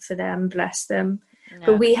different for them, bless them. No,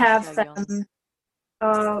 but we have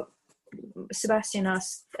our Sebastian,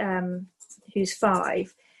 who's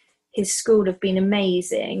 5. His school have been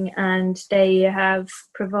amazing, and they have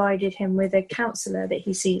provided him with a counsellor that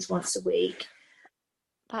he sees once a week.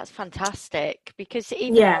 That's fantastic, because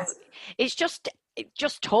it's just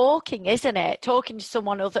talking, isn't it? Talking to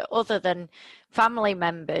someone other than family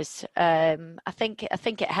members. I think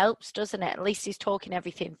it helps, doesn't it? At least he's talking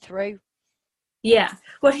everything through. Yeah.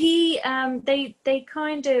 Well, he's only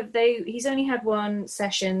had one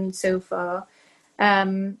session so far,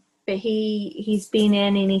 but he's been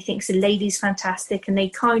in, and he thinks the lady's fantastic, and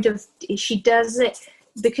she does it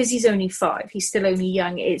because he's only 5. He's still only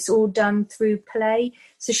young. It's all done through play.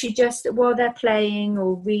 So she just, while they're playing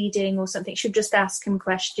or reading or something, she'll just ask him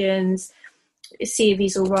questions, see if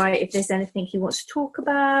he's all right, if there's anything he wants to talk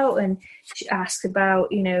about. And she asks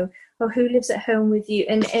about, who lives at home with you?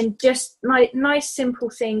 And just like nice, simple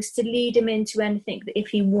things to lead him into anything if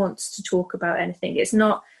he wants to talk about anything. It's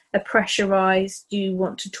not a pressurized, do you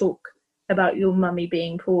want to talk about your mummy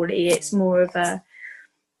being poorly? It's more of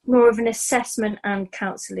an assessment and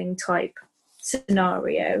counselling type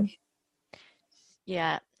scenario.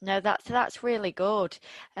 Yeah, no, that's really good.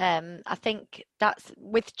 I think that's,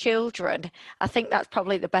 with children, I think that's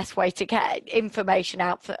probably the best way to get information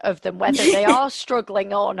out of them, whether they are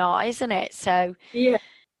struggling or not, isn't it? So yeah,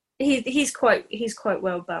 he's quite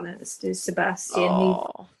well balanced, is Sebastian.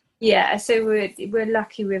 Oh. So we're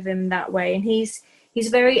lucky with him that way, and he's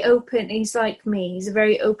very open. He's like me. He's a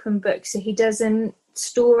very open book, so he doesn't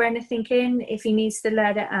store anything in. If he needs to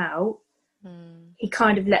let it out, he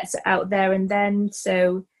kind of lets it out there and then.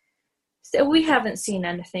 So we haven't seen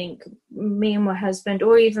anything, me and my husband,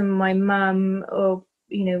 or even my mum, or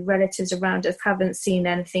relatives around us, haven't seen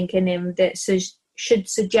anything in him that should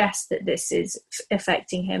suggest that this is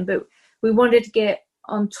affecting him. But we wanted to get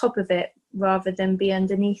on top of it rather than be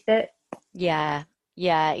underneath it. Yeah,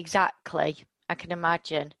 exactly. I can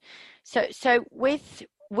imagine. So with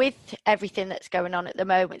everything that's going on at the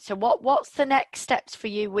moment, so what's the next steps for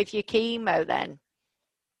you with your chemo then?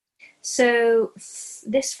 So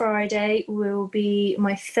this Friday will be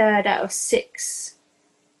my 3rd out of 6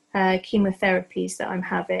 chemotherapies that I'm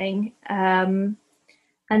having. And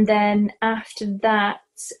then after that,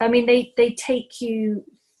 I mean, they take you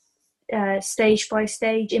stage by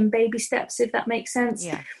stage in baby steps, if that makes sense.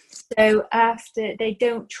 Yeah. So after, they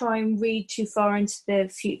don't try and read too far into the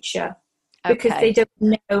future, because they don't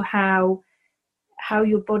know how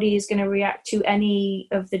your body is going to react to any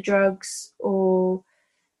of the drugs, or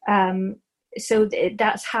so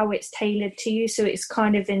that's how it's tailored to you. So it's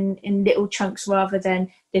kind of in little chunks rather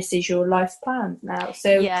than this is your life plan now.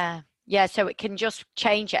 So yeah, so it can just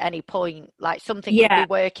change at any point. Like something could be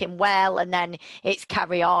working well and then it's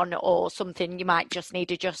carry on, or something you might just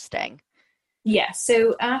need adjusting. Yeah,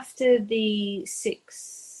 so after the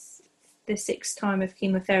sixth time of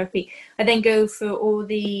chemotherapy, I then go for all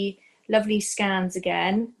the lovely scans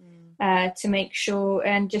again to make sure,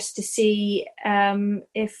 and just to see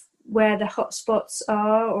if where the hot spots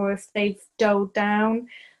are, or if they've dulled down,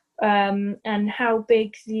 and how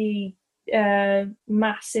big the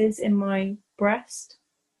mass is in my breast.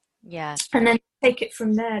 Yeah. And then take it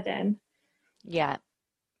from there then. Yeah.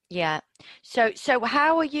 So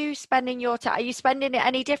how are you spending your time? Are you spending it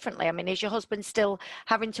any differently? I mean, is your husband still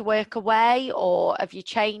having to work away, or have you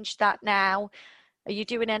changed that now? Are you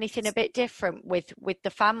doing anything a bit different with the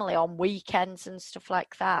family on weekends and stuff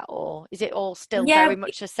like that, or is it all still Yeah, very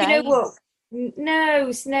much the you know same? what? No,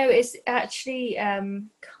 it's actually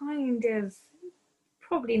kind of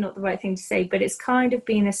probably not the right thing to say, but it's kind of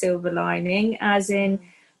been a silver lining, as in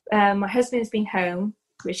my husband's been home,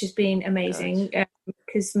 which has been amazing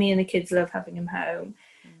because me and the kids love having him home.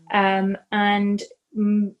 And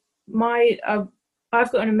my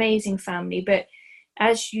I've got an amazing family, but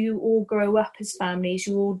as you all grow up as families,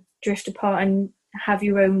 you all drift apart and have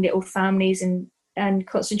your own little families and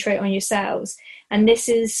concentrate on yourselves. And this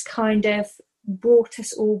has kind of brought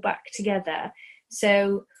us all back together.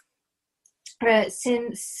 So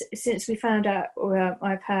since we found out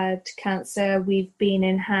I've had cancer, we've been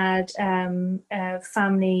and had a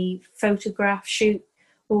family photograph shoot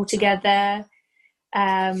all together.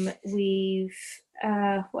 We've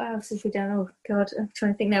what else have we done? Oh God, I'm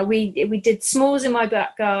trying to think now. We did s'mores in my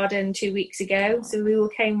back garden 2 weeks ago. So we all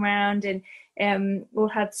came round and all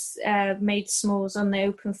had made s'mores on the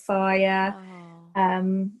open fire.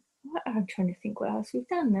 I'm trying to think what else we've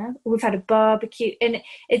done now. We've had a barbecue, and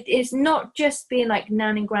it's not just being like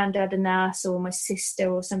nan and granddad and us or my sister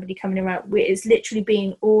or somebody coming around. It's literally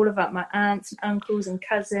being all of my aunts and uncles and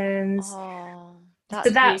cousins. Oh,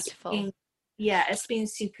 that's beautiful. Yeah, it's been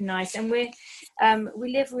super nice. And we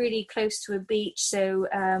live really close to a beach, so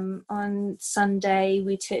on Sunday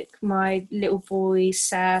we took my little boy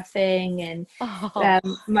surfing and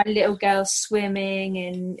my little girl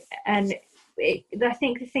swimming, and I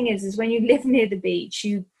think the thing is when you live near the beach,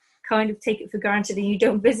 you kind of take it for granted and you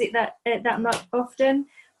don't visit that much often.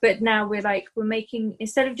 But now we're making,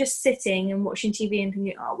 instead of just sitting and watching TV and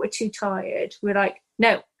thinking, oh, we're too tired, we're like,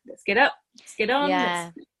 no, let's get up, let's get on.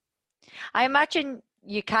 Yeah. I imagine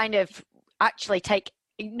you kind of actually take,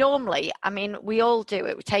 normally, I mean, we all do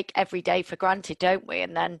it. We take every day for granted, don't we?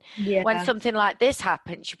 And then when something like this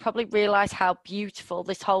happens, you probably realise how beautiful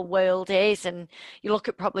this whole world is. And you look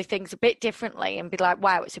at probably things a bit differently and be like,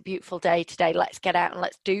 wow, it's a beautiful day today. Let's get out and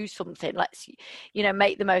let's do something. Let's,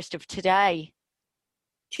 make the most of today.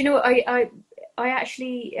 Do you know what? I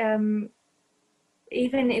actually,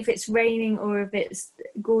 even if it's raining or if it's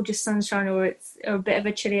gorgeous sunshine or it's a bit of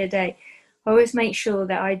a chillier day, I always make sure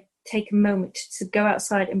that I take a moment to go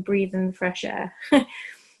outside and breathe in the fresh air.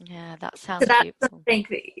 Yeah, that sounds beautiful.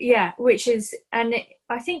 Which is, and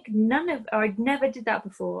I think I never did that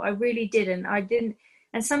before. I really didn't.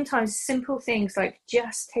 And sometimes simple things like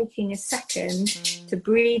just taking a second to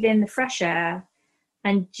breathe in the fresh air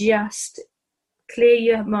and just clear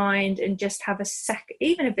your mind and just have a second,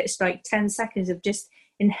 even if it's like 10 seconds of just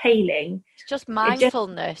inhaling. It's just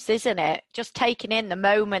mindfulness, isn't it? Just taking in the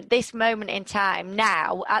moment, this moment in time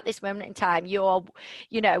now, at this moment in time, you're,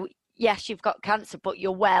 yes, you've got cancer, but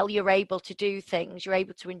you're well, you're able to do things, you're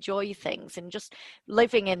able to enjoy things, and just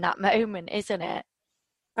living in that moment, isn't it?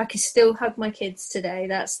 I can still hug my kids today.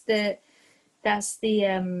 That's the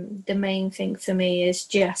main thing for me, is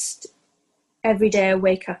just every day I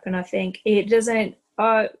wake up and I think it doesn't,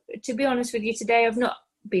 to be honest with you, today I've not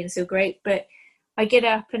been so great, but I get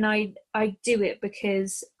up and I do it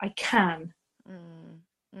because I can.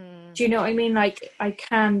 Do you know what I mean? Like, I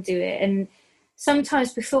can do it. And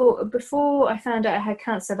sometimes before I found out I had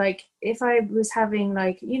cancer, like if I was having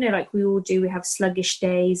like we all do, we have sluggish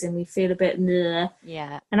days and we feel a bit and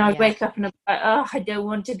I'd wake up and I'm like, oh, I don't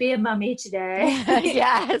want to be a mummy today.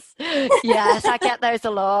 yes I get those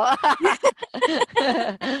a lot.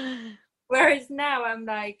 Whereas now I'm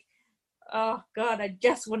like, oh God, I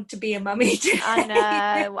just want to be a mummy today.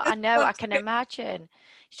 I know I can imagine.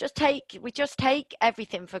 We just take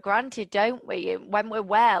everything for granted, don't we, when we're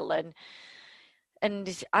well, and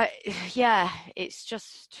it's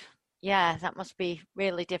just, that must be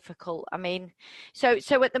really difficult. I mean, so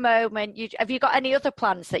at the moment, have you got any other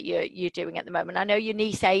plans that you're doing at the moment? I know your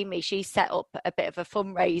niece Amy, she's set up a bit of a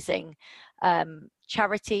fundraising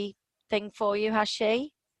charity thing for you, has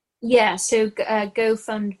she? Yeah, so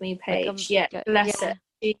GoFundMe page. Bless her.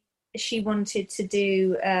 She wanted to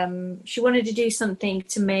do something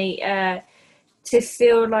to make to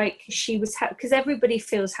feel like she was because everybody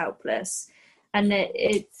feels helpless, and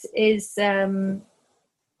it's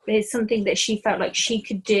something that she felt like she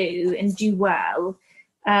could do and do well,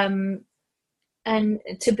 and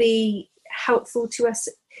to be helpful to us.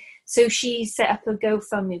 So she set up a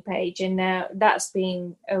GoFundMe page, and that's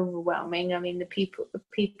been overwhelming. I mean, the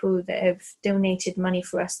people that have donated money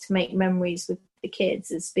for us to make memories with the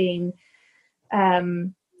kids has been. I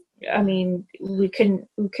mean, we couldn't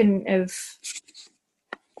have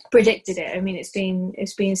predicted it. I mean, it's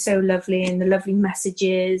been so lovely, and the lovely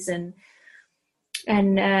messages and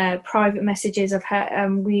private messages I've had.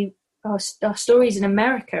 our stories in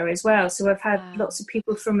America as well. So I've had Wow. lots of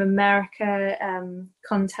people from America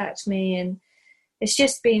contact me, and it's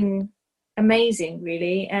just been amazing,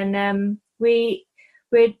 really. And we're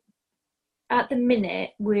at the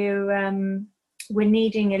minute we're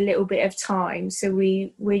needing a little bit of time, so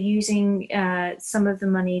we're using some of the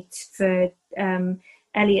money for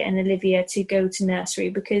Elliot and Olivia to go to nursery,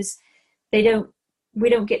 because we don't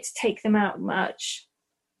get to take them out much.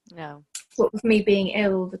 No. What with me being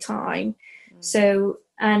ill all the time. So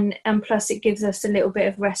and plus it gives us a little bit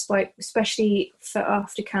of respite, especially for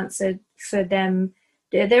after cancer. For them,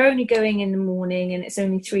 they're only going in the morning, and it's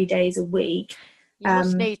only 3 days a week. You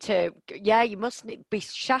must need to, you must be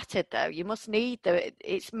shattered though. You must need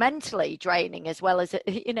it's mentally draining as well as,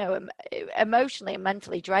 emotionally and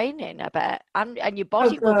mentally draining, I bet. And your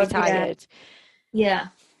body will be tired. Yeah.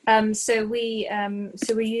 So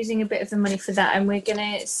we're using a bit of the money for that, and we're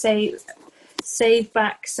going to save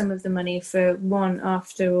back some of the money for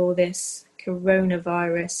after all this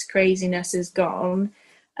coronavirus craziness is gone,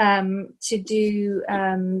 to do,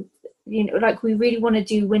 like we really want to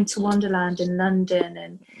do Winter Wonderland in London,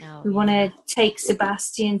 and we want to take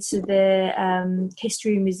Sebastian to the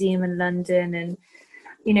History Museum in London, and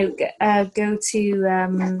go to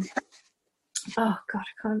oh god,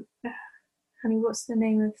 I can't, honey, what's the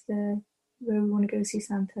name of where we want to go see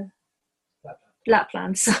Santa?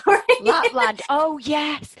 Lapland, sorry. Lapland. Oh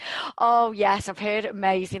yes, I've heard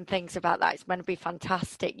amazing things about that. It's going to be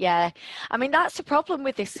fantastic. Yeah, I mean, that's the problem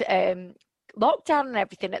with this lockdown and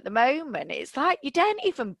everything at the moment. It's like you don't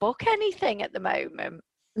even book anything at the moment.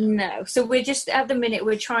 No, so we're just at the minute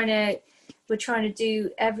we're trying to do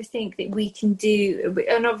everything that we can do,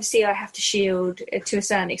 and obviously I have to shield to a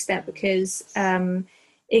certain extent, because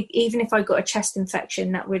even if I got a chest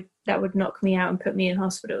infection, that would knock me out and put me in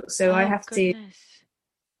hospital. So I have to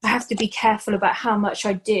be careful about how much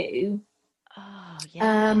I do. Oh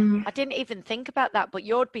yeah, I didn't even think about that, but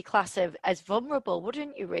you'd be classed as vulnerable,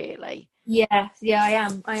 wouldn't you? Really? Yeah, I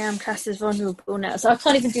am classed as vulnerable now, so I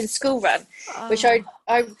can't even do the school run, which I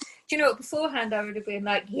do you know what? Beforehand, I would have been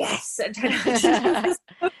like, yes, I don't have to do the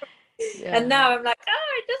school. Yeah. And now I'm like,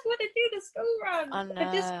 I just want to do the school run. I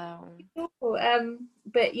know.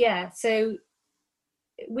 But yeah, so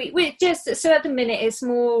we just, so at the minute it's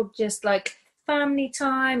more just like family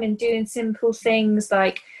time and doing simple things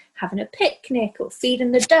like having a picnic or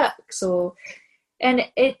feeding the ducks,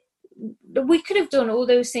 we could have done all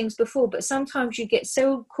those things before, but sometimes you get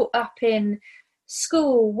so caught up in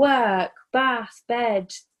school, work, bath,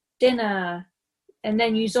 bed, dinner, and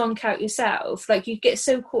then you zonk out yourself. Like, you get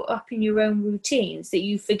so caught up in your own routines that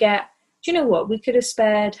you forget, do you know what? We could have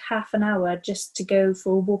spared half an hour just to go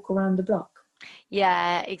for a walk around the block.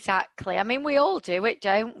 Yeah, exactly. I mean, we all do it,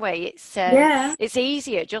 don't we? It's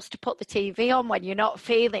easier just to put the TV on when you're not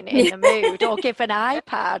feeling in the mood, or give an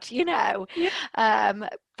iPad, Yeah.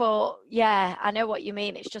 But yeah, I know what you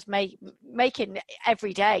mean. It's just making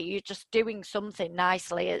every day, you're just doing something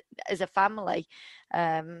nicely as a family.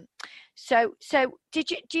 So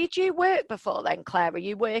did you work before then, Claire? Are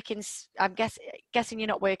you working? I'm guessing you're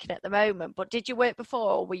not working at the moment, but did you work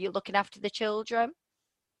before, or were you looking after the children?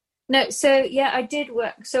 No, so yeah, I did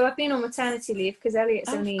work. So I've been on maternity leave because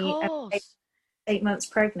Elliot's only 8 months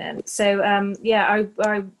pregnant. So I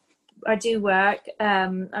do work.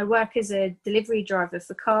 I work as a delivery driver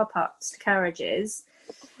for car parts garages.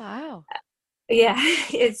 Wow. Yeah,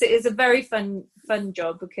 it's a very fun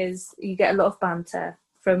job because you get a lot of banter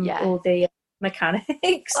from all the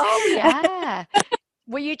mechanics. Oh yeah.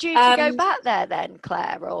 Were you due to go back there then,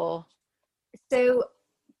 Claire, or? So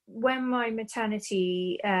when my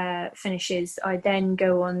maternity finishes, I then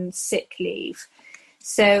go on sick leave.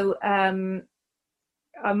 So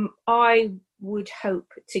I would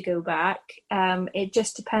hope to go back. It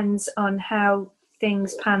just depends on how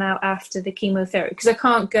things pan out after the chemotherapy, because I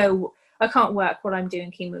can't work while I'm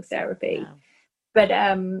doing chemotherapy. No. But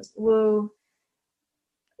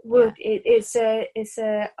we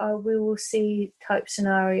will see type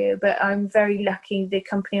scenario. But I'm very lucky. The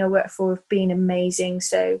company I work for have been amazing.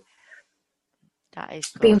 So that is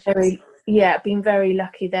good. Been very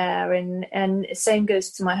lucky there. And same goes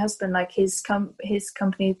to my husband. Like his company's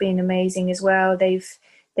been amazing as well. They've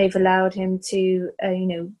allowed him to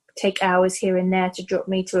take hours here and there to drop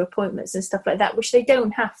me to appointments and stuff like that, which they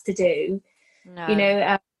don't have to do.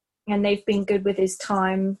 No. And they've been good with his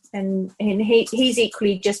time, and he's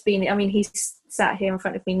equally just been, I mean, he's sat here in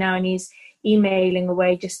front of me now and he's emailing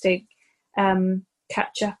away just to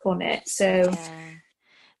catch up on it. So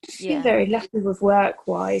been very lucky with work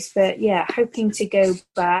wise, but hoping to go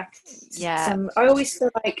back. I always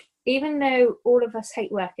feel like, even though all of us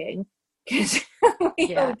hate working, because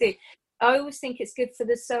we all do. I always think it's good for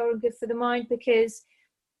the soul and good for the mind, because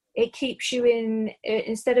it keeps you in,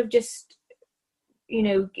 instead of just,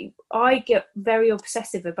 I get very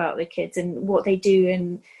obsessive about the kids and what they do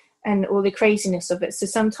and all the craziness of it. So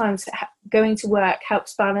sometimes going to work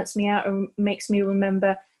helps balance me out and makes me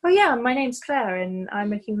remember, oh yeah, my name's Claire and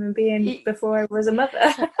I'm a human being before I was a mother.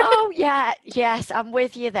 Oh yeah, yes, I'm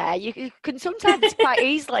with you there. You can sometimes quite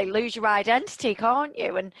easily lose your identity, can't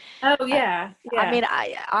you? And oh yeah, I mean,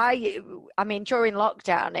 I mean, during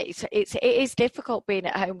lockdown, it is difficult being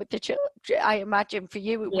at home with the children. I imagine for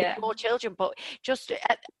you with your children, but just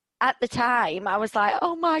at the time, I was like,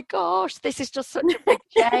 oh my gosh, this is just such a big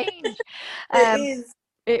change. It is.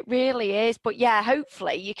 It really is. But yeah,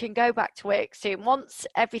 hopefully you can go back to work soon.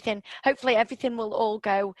 Hopefully everything will all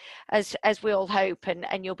go as we all hope,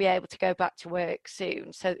 and you'll be able to go back to work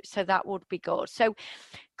soon. So that would be good. So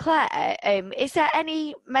Claire, is there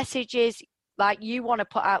any messages like you want to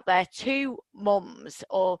put out there to mums,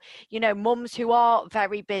 or mums who are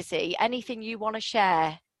very busy? Anything you want to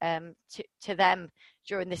share to them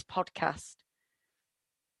during this podcast?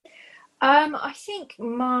 I think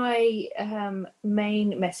my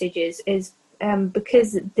main message is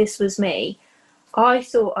because this was me, I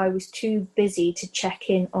thought I was too busy to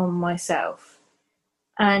check in on myself.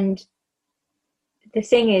 And the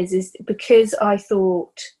thing is because I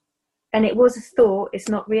thought, and it was a thought, it's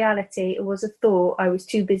not reality, it was a thought, I was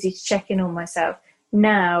too busy to check in on myself.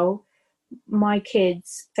 Now, my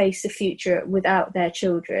kids face the future without their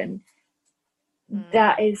children.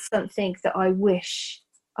 That is something that I wish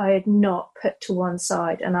I had not put to one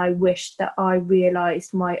side, and I wish that I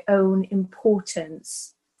realised my own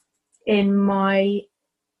importance in my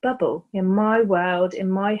bubble, in my world, in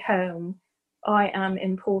my home. I am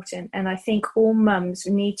important, and I think all mums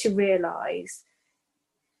need to realise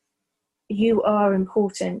you are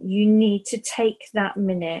important. You need to take that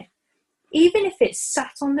minute, even if it's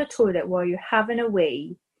sat on the toilet while you're having a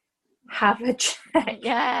wee, have a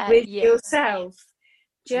check with yourself.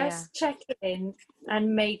 Just check in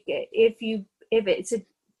and make it. If it's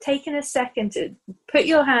taking a second to put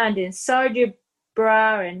your hand inside your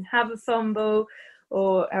bra and have a fumble,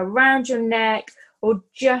 or around your neck, or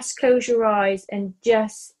just close your eyes and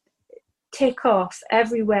just tick off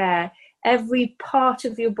everywhere, every part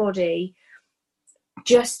of your body,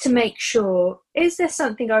 just to make sure, is there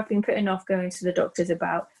something I've been putting off going to the doctors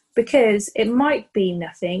about? Because it might be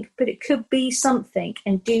nothing, but it could be something.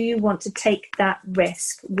 And do you want to take that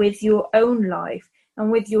risk with your own life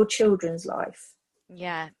and with your children's life?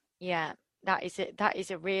 Yeah. That is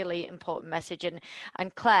a really important message.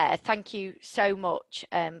 And Claire, thank you so much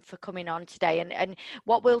for coming on today. And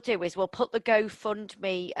what we'll do is we'll put the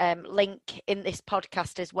GoFundMe link in this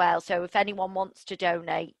podcast as well. So if anyone wants to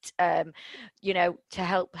donate, to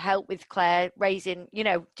help with Claire raising,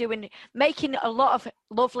 making a lot of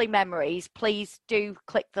lovely memories, please do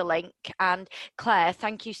click the link. And Claire,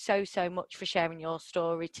 thank you so much for sharing your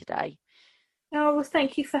story today. Oh, well,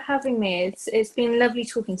 thank you for having me. It's been lovely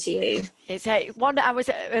talking to you. I was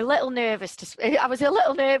a little nervous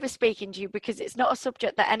speaking to you, because it's not a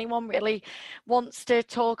subject that anyone really wants to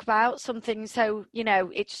talk about. Something so,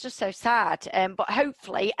 it's just so sad. But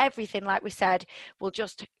hopefully everything, like we said, will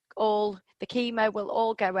just the chemo will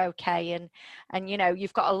all go okay. And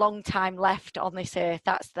you've got a long time left on this earth.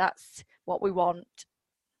 That's what we want.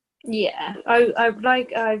 Yeah,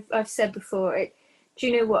 I've said before. Do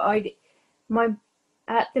you know what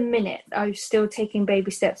at the minute, I'm still taking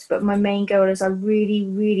baby steps, but my main goal is I really,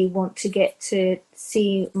 really want to get to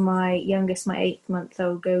see my youngest, my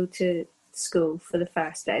 8-month-old, go to school for the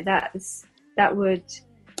first day. That would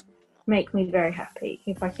make me very happy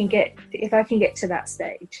if I can get to that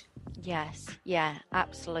stage. Yes, yeah,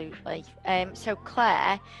 absolutely. So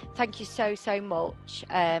Claire, thank you so much.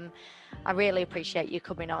 I really appreciate you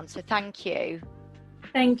coming on. So thank you.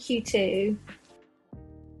 Thank you too.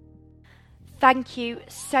 Thank you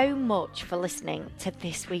so much for listening to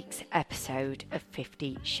this week's episode of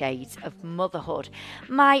 50 Shades of Motherhood.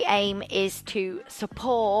 My aim is to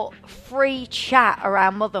support free chat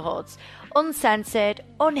around motherhoods, uncensored,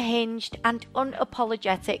 unhinged and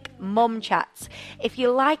unapologetic mum chats. If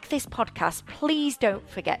you like this podcast, please don't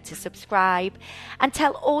forget to subscribe and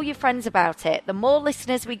tell all your friends about it. The more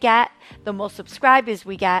listeners we get, the more subscribers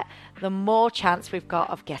we get, the more chance we've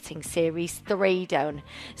got of getting series 3 done.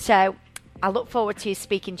 So I look forward to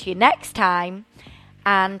speaking to you next time,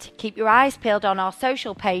 and keep your eyes peeled on our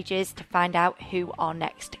social pages to find out who our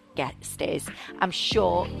next guest is. I'm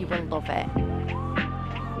sure you will love it.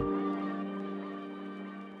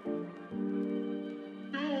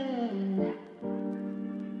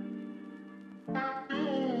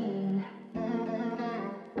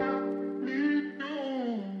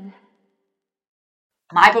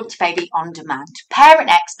 My Bump to Baby On Demand. Parent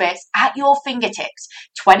experts at your fingertips,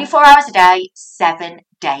 24 hours a day, 7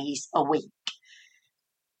 days a week.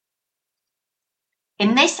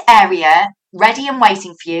 In this area, ready and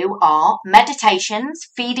waiting for you are meditations,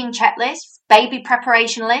 feeding checklists, baby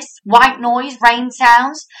preparation lists, white noise, rain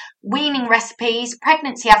sounds, weaning recipes,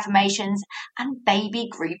 pregnancy affirmations, and baby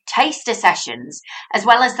group taster sessions. As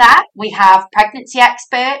well as that, we have pregnancy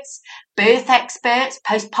experts, birth experts,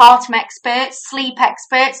 postpartum experts, sleep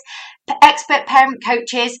experts, expert parent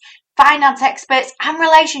coaches, finance experts, and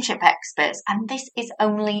relationship experts. And this is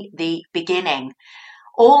only the beginning.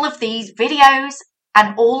 All of these videos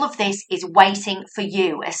and all of this is waiting for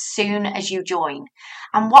you as soon as you join.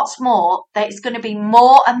 And what's more, there's going to be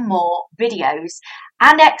more and more videos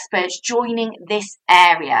and experts joining this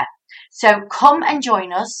area. So come and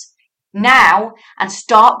join us now and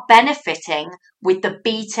start benefiting with the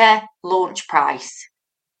beta launch price.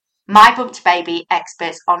 My Bump to Baby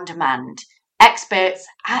Experts On Demand. Experts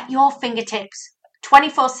at your fingertips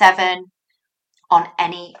 24/7 on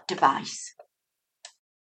any device.